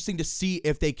be interesting to see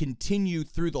if they continue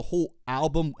through the whole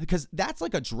album, because that's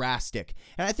like a drastic.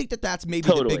 And I think that's maybe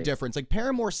the Totally. big difference. Like,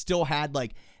 Paramore still had,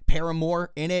 like,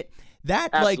 Paramore in it.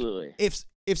 That, Absolutely. like,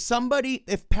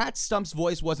 if Pat Stump's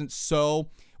voice wasn't so...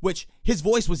 Which his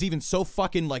voice was even so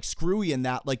fucking like screwy in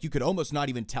that, like you could almost not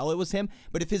even tell it was him.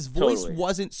 But if his voice Totally.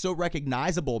 wasn't so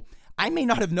recognizable, I may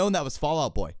not have known that was Fall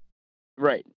Out Boy.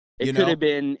 Right. You It know? could have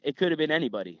been. It could have been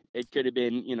anybody. It could have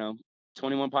been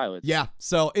 21 Pilots. Yeah,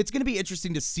 so it's going to be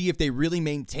interesting to see if they really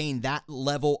maintain that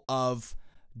level of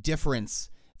difference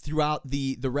throughout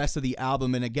the rest of the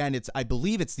album. And again, I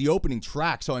believe it's the opening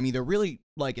track, so I mean they're really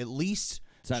like at least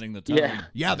setting the tone.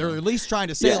 Yeah. they're at least trying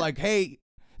to say Yeah. like, hey.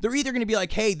 They're either going to be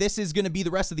like, hey, this is going to be the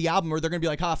rest of the album, or they're going to be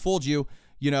like, ha, fooled you.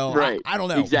 Right. I don't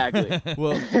know. Exactly.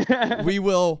 Well,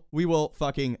 we will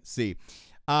fucking see.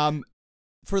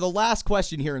 For the last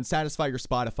question here and satisfy your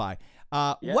Spotify,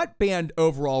 what band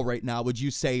overall right now would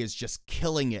you say is just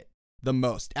killing it the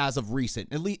most as of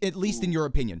recent, at least in your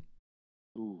opinion?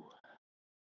 Ooh.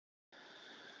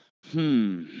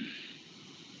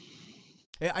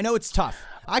 I know it's tough.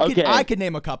 I Okay. could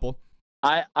name a couple.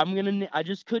 I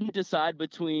just couldn't decide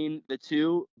between the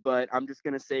two, but I'm just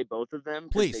gonna say both of them.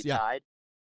 'Cause Please, they yeah. tied.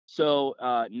 So,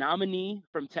 Nominee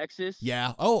from Texas.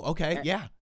 Yeah. Oh, okay. Eh. Yeah.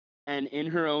 And In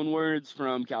Her Own Words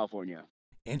from California.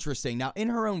 Interesting. Now, In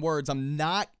Her Own Words,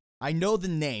 I know the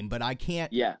name, but I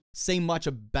can't Yeah, say much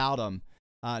about them.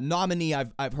 Nominee,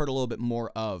 I've heard a little bit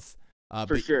more of.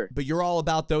 for sure. But you're all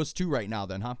about those two right now,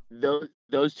 then, huh?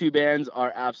 Those two bands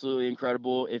are absolutely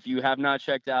incredible. If you have not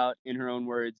checked out In Her Own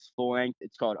Words full length,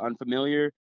 it's called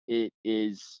Unfamiliar.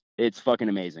 It's fucking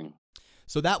amazing.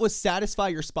 So that was Satisfy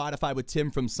Your Spotify with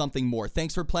Tim from Something More.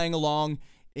 Thanks for playing along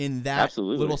in that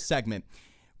Absolutely. little segment.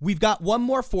 We've got one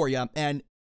more for you, and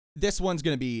this one's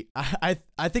going to be, I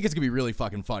think it's going to be really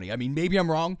fucking funny. I mean, maybe I'm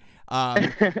wrong,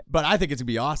 but I think it's going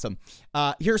to be awesome.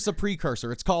 Here's a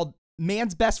precursor. It's called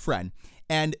Man's Best Friend,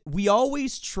 and we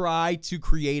always try to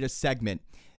create a segment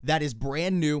that is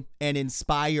brand new and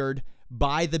inspired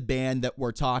by the band that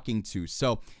we're talking to.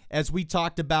 So as we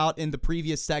talked about in the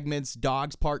previous segments,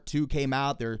 Dogs Part 2 came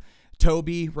out. They're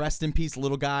Toby, rest in peace,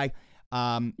 little guy.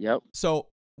 Yep. So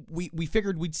we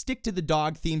figured we'd stick to the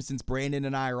dog theme since Brandon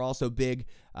and I are also big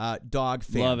dog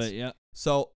fans. Love it, yeah.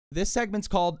 So this segment's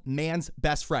called Man's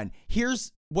Best Friend.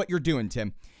 Here's what you're doing,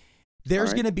 Tim. There's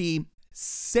All right. going to be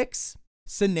 6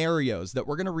 scenarios that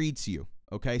we're going to read to you,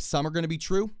 okay? Some are going to be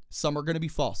true, some are going to be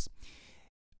false.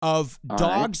 Of All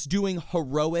dogs doing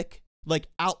heroic, like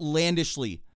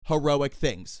outlandishly heroic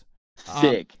things.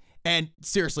 Sick. And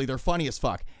seriously, they're funny as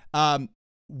fuck.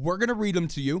 We're going to read them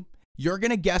to you. You're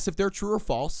going to guess if they're true or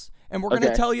false, and we're going to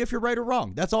Okay. tell you if you're right or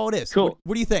wrong. That's all it is. Cool.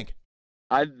 What do you think?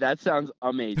 That sounds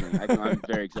amazing. I'm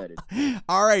very excited.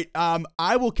 All right.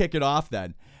 I will kick it off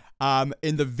then.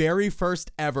 In the very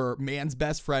first ever Man's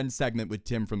Best Friend segment with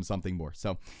Tim from Something More.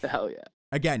 So Hell yeah.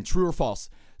 again, true or false?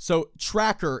 So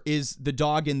Tracker is the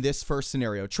dog in this first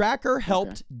scenario. Tracker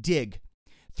helped dig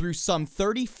through some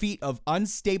 30 feet of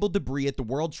unstable debris at the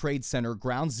World Trade Center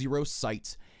Ground Zero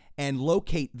site and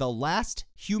locate the last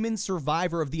human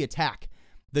survivor of the attack.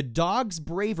 The dog's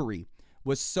bravery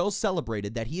was so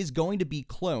celebrated that he is going to be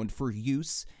cloned for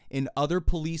use in other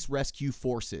police rescue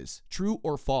forces. True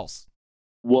or false?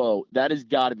 Whoa, that has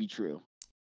got to be true.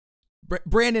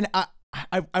 Brandon,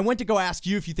 I went to go ask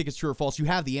you if you think it's true or false. You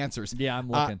have the answers. Yeah, I'm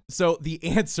looking. So the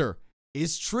answer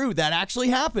is true. That actually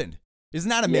happened. Isn't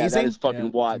that Yeah, amazing? that is fucking Yeah,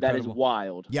 wild. it's That is incredible.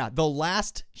 wild. Yeah, the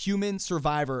last human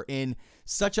survivor in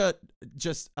such a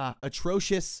just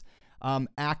atrocious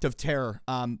act of terror.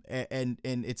 And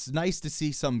it's nice to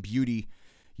see some beauty,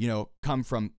 come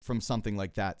from something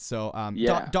like that. So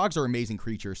Yeah. dogs are amazing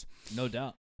creatures. No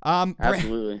doubt.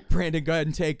 Absolutely. Brandon, go ahead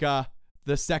and take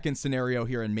the second scenario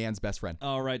here in Man's Best Friend.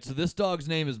 All right, so this dog's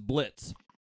name is Blitz.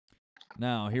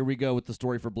 Now, here we go with the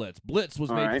story for Blitz. Blitz was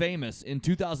All made right. famous in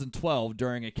 2012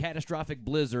 during a catastrophic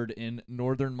blizzard in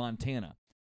northern Montana.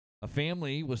 A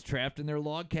family was trapped in their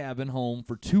log cabin home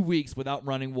for 2 weeks without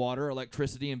running water,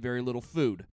 electricity, and very little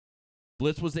food.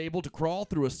 Blitz was able to crawl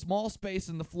through a small space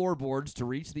in the floorboards to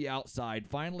reach the outside,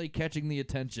 finally catching the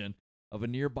attention of a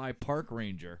nearby park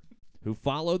ranger, who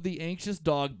followed the anxious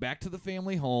dog back to the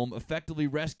family home, effectively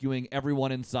rescuing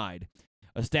everyone inside.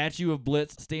 A statue of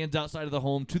Blitz stands outside of the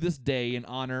home to this day in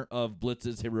honor of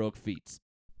Blitz's heroic feats.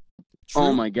 True,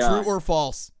 Oh my God. True or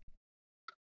false?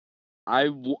 I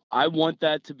want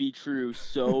that to be true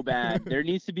so bad. There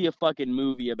needs to be a fucking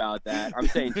movie about that. I'm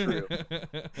saying true.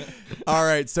 All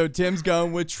right, so Tim's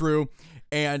going with true,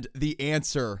 and the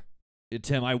answer,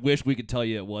 Tim, I wish we could tell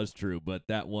you it was true, but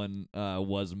that one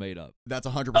was made up. that's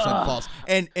 100% false.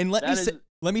 And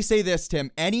let me say this,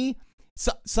 Tim.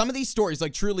 Some of these stories,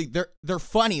 like truly, they're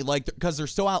funny, like because they're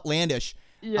so outlandish.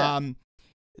 Yeah.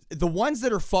 The ones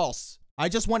that are false, I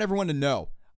just want everyone to know,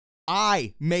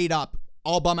 I made up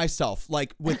all by myself,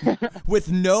 like with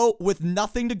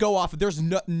nothing to go off of. There's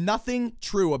nothing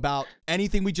true about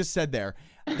anything we just said there.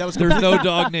 That was There's no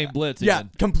dog named Blitz. yeah,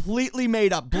 Even. completely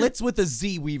made up. Blitz with a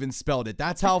Z. We even spelled it.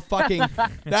 That's how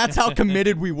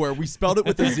committed we were. We spelled it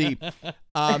with a Z.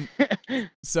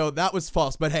 So that was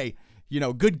false. But hey,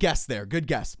 good guess there. Good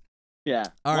guess. Yeah.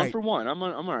 All one right. for one. I'm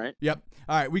all right. Yep.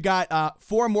 All right, we got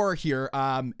 4 more here,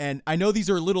 and I know these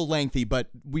are a little lengthy, but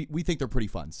we think they're pretty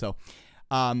fun. So,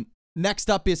 next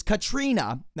up is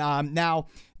Katrina. Now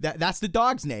that's the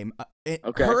dog's name.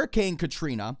 Okay. Hurricane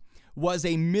Katrina was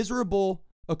a miserable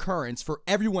occurrence for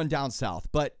everyone down south,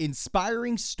 but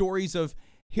inspiring stories of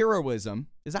heroism.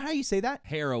 Is that how you say that?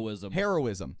 Heroism.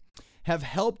 Heroism have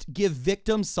helped give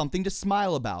victims something to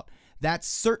smile about. That's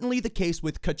certainly the case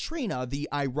with Katrina, the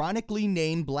ironically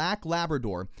named Black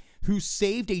Labrador, who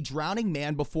saved a drowning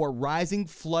man before rising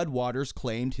floodwaters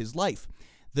claimed his life.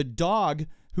 The dog,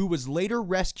 who was later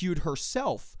rescued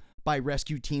herself by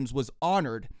rescue teams, was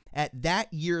honored at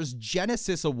that year's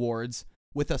Genesis Awards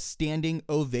with a standing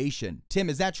ovation. Tim,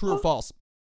 is that true or false?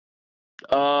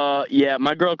 Yeah,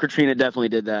 my girl Katrina definitely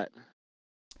did that.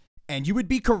 And you would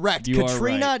be correct. You are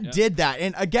Katrina right, yeah. did that.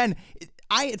 And again,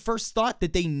 I at first thought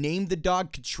that they named the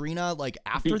dog Katrina like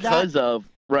after Because that. of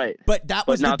right. But that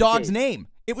was the not the dog's case. name.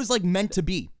 It was like meant to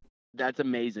be. That's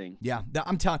amazing. Yeah,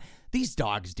 I'm telling these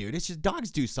dogs, dude. It's just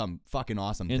dogs do some fucking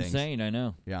awesome things. Insane, I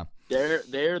know. Yeah,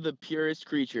 They're the purest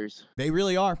creatures. they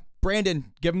really are. Brandon,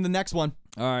 give him the next one.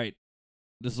 All right.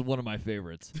 This is one of my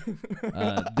favorites.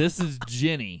 This is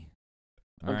Ginny.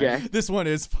 All right? Okay. This one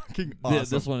is fucking awesome.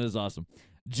 This one is awesome.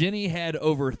 Ginny had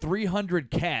over 300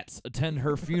 cats attend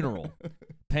her funeral,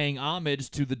 paying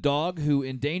homage to the dog who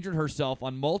endangered herself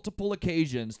on multiple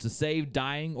occasions to save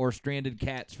dying or stranded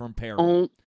cats from peril.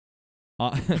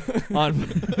 On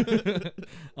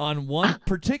one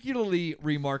particularly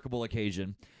remarkable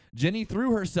occasion, Jenny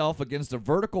threw herself against a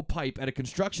vertical pipe at a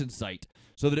construction site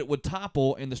so that it would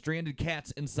topple and the stranded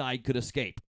cats inside could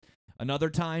escape. Another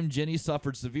time, Jenny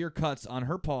suffered severe cuts on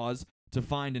her paws to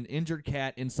find an injured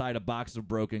cat inside a box of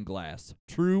broken glass.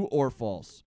 True or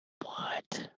false?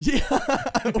 What? Yeah.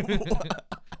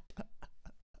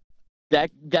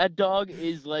 That dog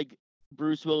is like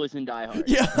Bruce Willis in Die Hard.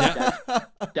 Yeah.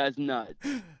 That's nuts.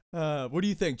 What do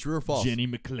you think? True or false? Jenny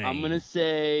McLean. I'm gonna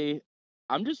say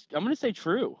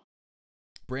true.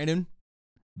 Brandon?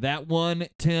 That one,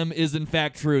 Tim, is in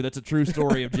fact true. That's a true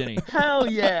story of Jenny.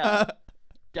 Hell yeah.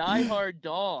 Die Hard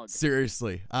dog.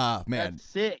 Seriously. Man. That's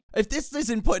sick. If this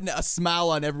isn't putting a smile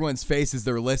on everyone's face as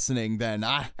they're listening, then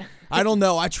I don't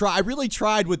know. I really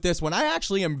tried with this one. I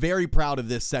actually am very proud of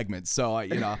this segment. So,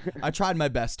 I tried my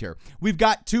best here. We've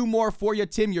got 2 more for you,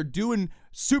 Tim. You're doing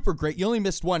super great. You only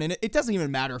missed one, and it doesn't even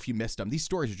matter if you missed them. These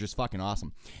stories are just fucking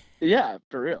awesome. Yeah,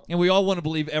 for real. And we all want to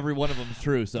believe every one of them is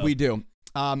true. So We do.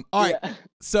 All right. Yeah.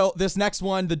 So this next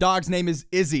one, the dog's name is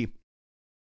Izzy.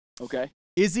 Okay.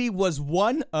 Izzy was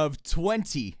one of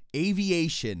 20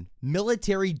 aviation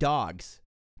military dogs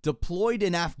deployed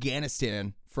in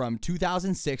Afghanistan from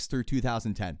 2006 through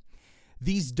 2010.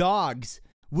 These dogs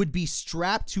would be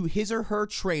strapped to his or her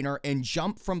trainer and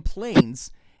jump from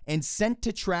planes and sent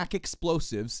to track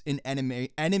explosives in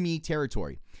enemy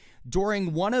territory.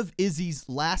 During one of Izzy's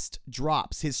last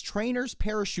drops, his trainer's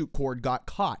parachute cord got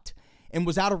caught and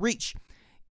was out of reach.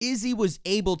 Izzy was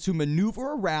able to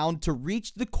maneuver around to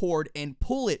reach the cord and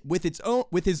pull it with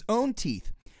his own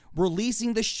teeth,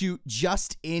 releasing the chute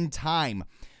just in time.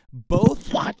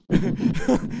 Both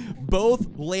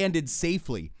landed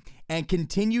safely and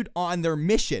continued on their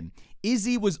mission.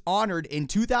 Izzy was honored in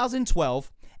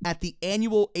 2012 at the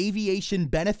annual Aviation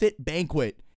Benefit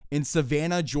Banquet in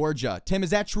Savannah, Georgia. Tim,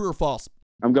 is that true or false?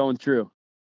 I'm going true.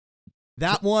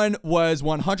 That one was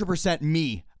 100%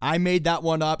 me. I made that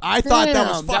one up. I thought that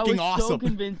was fucking awesome. So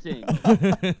convincing.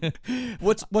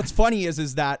 What's funny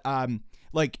is that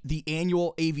like the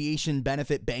annual aviation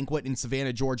benefit banquet in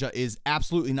Savannah, Georgia is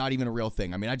absolutely not even a real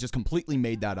thing. I mean, I just completely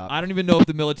made that up. I don't even know if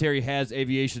the military has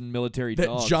aviation military that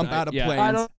dogs. jump out of planes.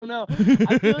 I don't know.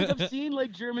 I feel like I've seen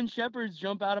like German shepherds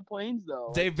jump out of planes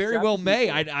though. They Like, very that's well may.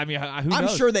 cool. I mean, who I'm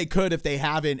knows? sure they could if they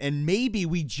haven't, and maybe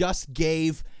we just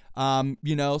gave some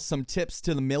tips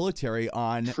to the military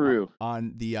on True.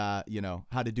 on the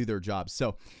how to do their jobs.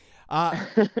 So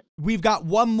we've got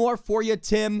one more for you,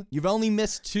 Tim. You've only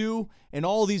missed two, and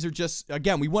all of these are just,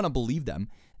 again, we want to believe them.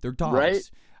 They're dogs.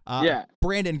 Right? Yeah.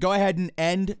 Brandon, go ahead and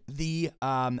end the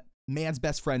man's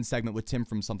best friend segment with Tim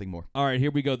from Something More. All right,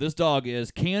 here we go. This dog is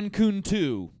Cancun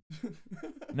 2.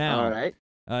 Now, All right.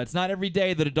 it's not every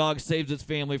day that a dog saves its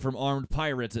family from armed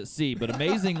pirates at sea, but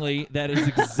amazingly, that is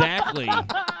exactly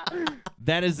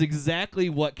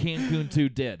what Cancun 2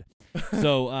 did.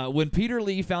 So when Peter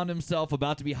Lee found himself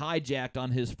about to be hijacked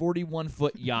on his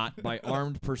 41-foot yacht by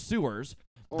armed pursuers,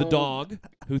 the dog,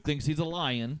 who thinks he's a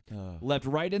lion, leapt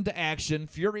right into action,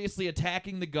 furiously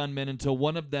attacking the gunmen until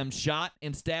one of them shot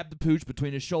and stabbed the pooch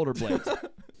between his shoulder blades.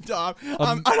 Dog,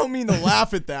 I don't mean to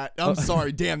laugh at that. I'm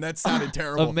sorry. Damn, that sounded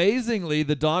terrible. Amazingly,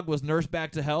 the dog was nursed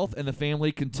back to health, and the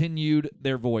family continued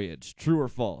their voyage. True or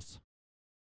false?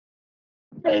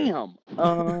 Damn.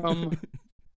 I'm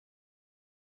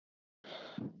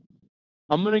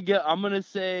gonna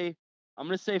say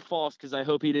false because I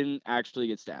hope he didn't actually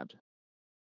get stabbed.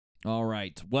 All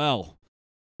right. Well,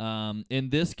 in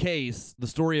this case, the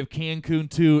story of Cancun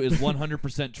 2 is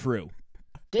 100% true.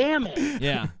 Damn it.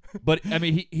 Yeah. But, I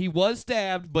mean, he was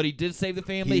stabbed, but he did save the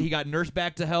family. He got nursed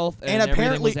back to health, and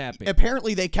everything was happy.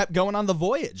 Apparently they kept going on the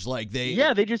voyage. Like they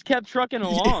just kept trucking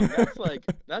along.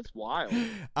 That's wild.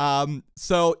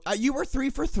 So you were 3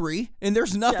 for 3, and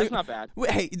there's nothing. That's not bad.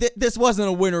 Hey, this wasn't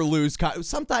a win or lose.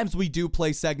 Sometimes we do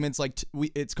play segments like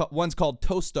one's called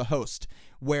Toast to Host,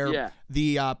 where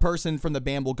the person from the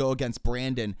band will go against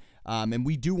Brandon. And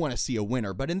we do want to see a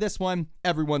winner, but in this one,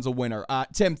 everyone's a winner.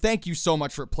 Tim, thank you so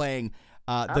much for playing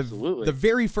the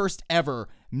very first ever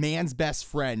man's best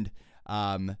friend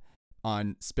on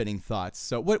Spinning Thoughts.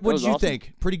 So what did you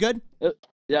think? Pretty good? Yeah,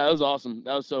 that was awesome.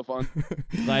 That was so fun.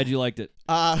 Glad you liked it.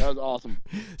 That was awesome.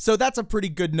 So that's a pretty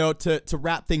good note to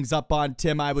wrap things up on,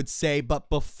 Tim, I would say. But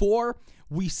before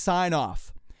we sign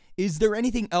off, is there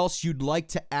anything else you'd like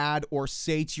to add or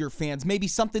say to your fans? Maybe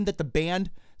something that the band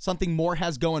Something More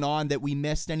has going on that we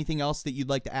missed? Anything else that you'd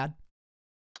like to add?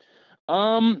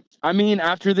 I mean,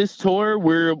 after this tour,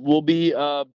 we'll be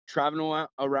traveling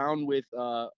around with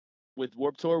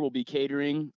Warped Tour. We'll be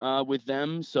catering with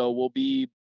them, so we'll be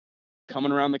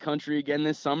coming around the country again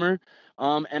this summer.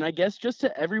 And I guess just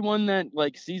to everyone that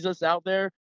like sees us out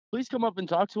there, please come up and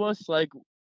talk to us. Like,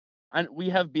 we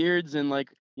have beards and like,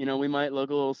 we might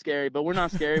look a little scary, but we're not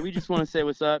scary. We just want to say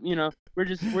what's up.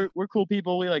 We're cool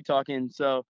people. We like talking.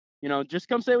 So, just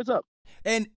come say what's up.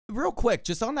 And real quick,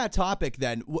 just on that topic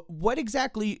then, what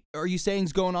exactly are you saying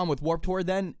is going on with Warped Tour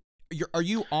then? Are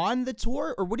you on the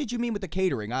tour, or what did you mean with the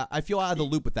catering? I feel out of the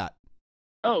loop with that.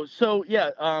 Oh, so yeah.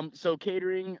 So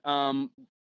catering,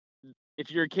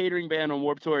 if you're a catering band on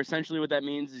Warped Tour, essentially what that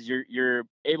means is you're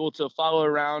able to follow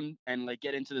around and like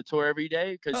get into the tour every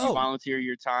day because you volunteer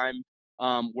your time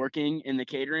working in the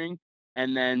catering.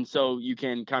 And then so you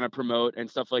can kind of promote and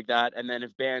stuff like that. And then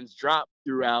if bands drop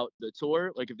throughout the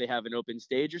tour, like if they have an open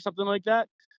stage or something like that,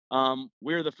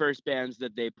 we're the first bands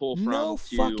that they pull from. No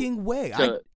fucking way.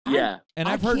 Yeah. And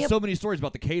I've heard so many stories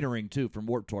about the catering too from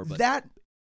Warped Tour. But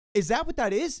is that what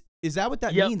that is? Is that what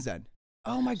that means then?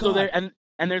 Oh my God. So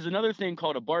and there's another thing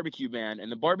called a barbecue band,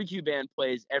 and the barbecue band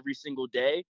plays every single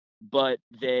day, but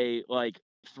they like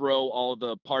throw all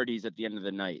the parties at the end of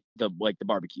the night, the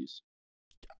barbecues.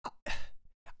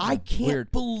 I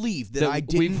can't believe that I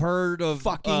didn't. We've heard of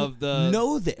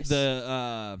know this.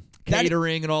 The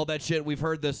catering and all that shit. We've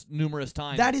heard this numerous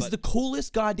times. That is the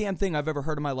coolest goddamn thing I've ever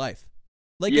heard in my life.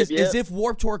 Like as if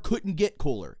Warped Tour couldn't get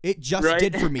cooler. It just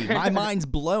did for me. My mind's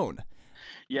blown.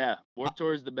 Yeah, Warped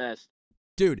Tour is the best,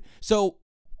 dude. So,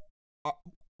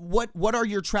 what are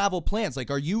your travel plans? Like,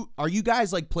 are you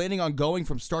guys like planning on going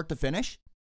from start to finish?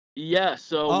 Yeah.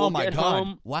 So we'll get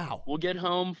home. Wow. We'll get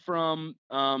home from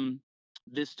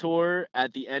this tour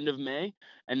at the end of May,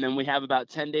 and then we have about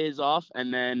 10 days off,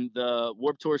 and then the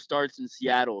Warped Tour starts in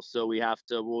Seattle. So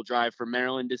we'll drive from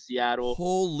Maryland to Seattle.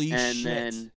 Holy shit. And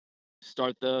then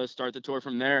start the tour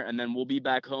from there, and then we'll be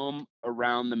back home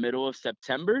around the middle of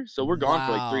September. So we're gone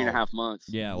for like 3.5 months.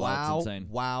 Yeah, wow, that's insane.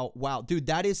 Wow. Dude,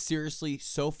 that is seriously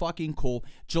so fucking cool.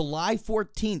 July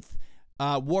 14th,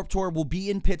 Warped Tour will be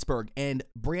in Pittsburgh, and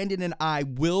Brandon and I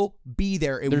will be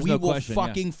there, and There's we no will question,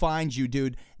 fucking find you,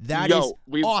 dude. That is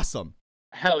awesome.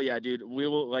 Hell yeah, dude. We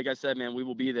will, like I said, man, we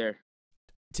will be there.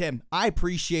 Tim, I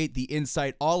appreciate the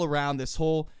insight all around this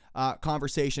whole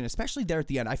conversation, especially there at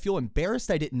the end. I feel embarrassed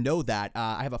I didn't know that.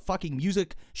 I have a fucking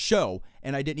music show,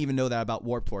 and I didn't even know that about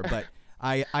Warped Tour, but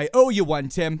I owe you one,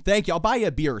 Tim. Thank you. I'll buy you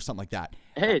a beer or something like that.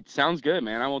 Hey, it sounds good,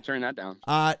 man. I won't turn that down.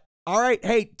 All right.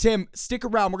 Hey, Tim, stick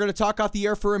around. We're going to talk off the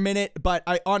air for a minute, but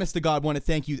I, honest to God, want to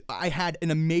thank you. I had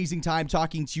an amazing time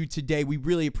talking to you today. We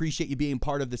really appreciate you being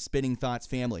part of the Spinning Thoughts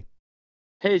family.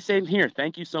 Hey, same here.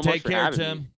 Thank you so much for having me. Take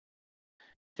care, Tim.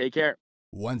 Take care.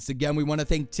 Once again, we want to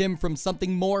thank Tim from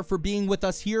Something More for being with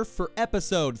us here for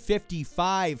episode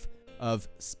 55 of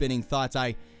Spinning Thoughts.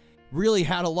 I really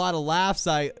had a lot of laughs.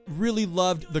 I really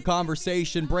loved the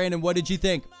conversation. Brandon, what did you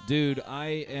think? Dude,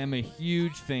 I am a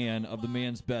huge fan of the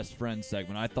Man's Best Friend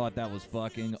segment. I thought that was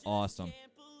fucking awesome.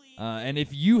 And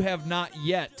if you have not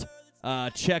yet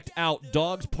checked out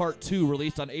Dogs Part 2,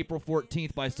 released on April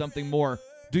 14th by Something More,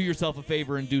 do yourself a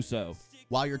favor and do so.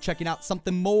 While you're checking out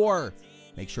Something More,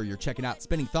 make sure you're checking out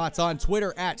Spinning Thoughts on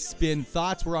Twitter at Spin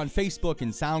Thoughts. We're on Facebook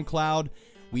and SoundCloud.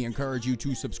 We encourage you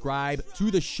to subscribe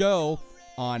to the show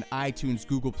on iTunes,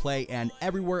 Google Play, and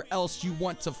everywhere else you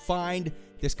want to find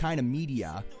this kind of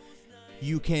media.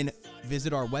 You can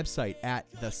visit our website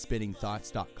at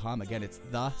thespinningthoughts.com. Again, it's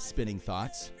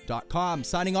thespinningthoughts.com.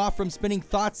 Signing off from Spinning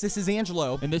Thoughts, this is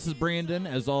Angelo. And this is Brandon.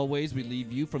 As always, we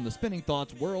leave you from the Spinning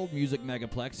Thoughts World Music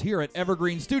Megaplex here at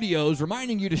Evergreen Studios,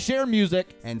 reminding you to share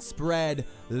music and spread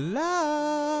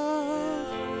love.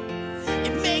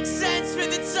 It makes sense for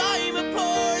the time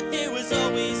apart. There was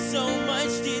always so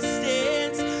much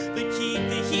distance, but keep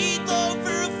the heat low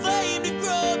for a flame to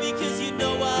grow, because you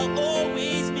know I'll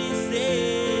always miss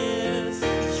this.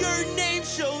 Your name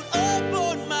showed up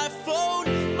on my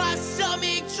phone, my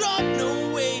stomach dropped,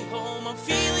 no way home. I'm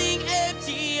feeling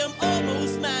empty, I'm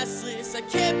almost massless. I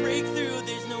can't break through,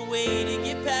 there's no way to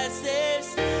get past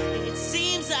this. It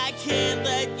seems I can't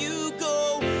let you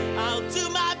go. I'll do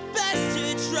my best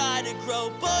to try to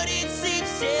grow, but it seems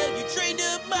still you trained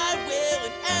up my will,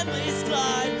 an endless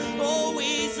climb.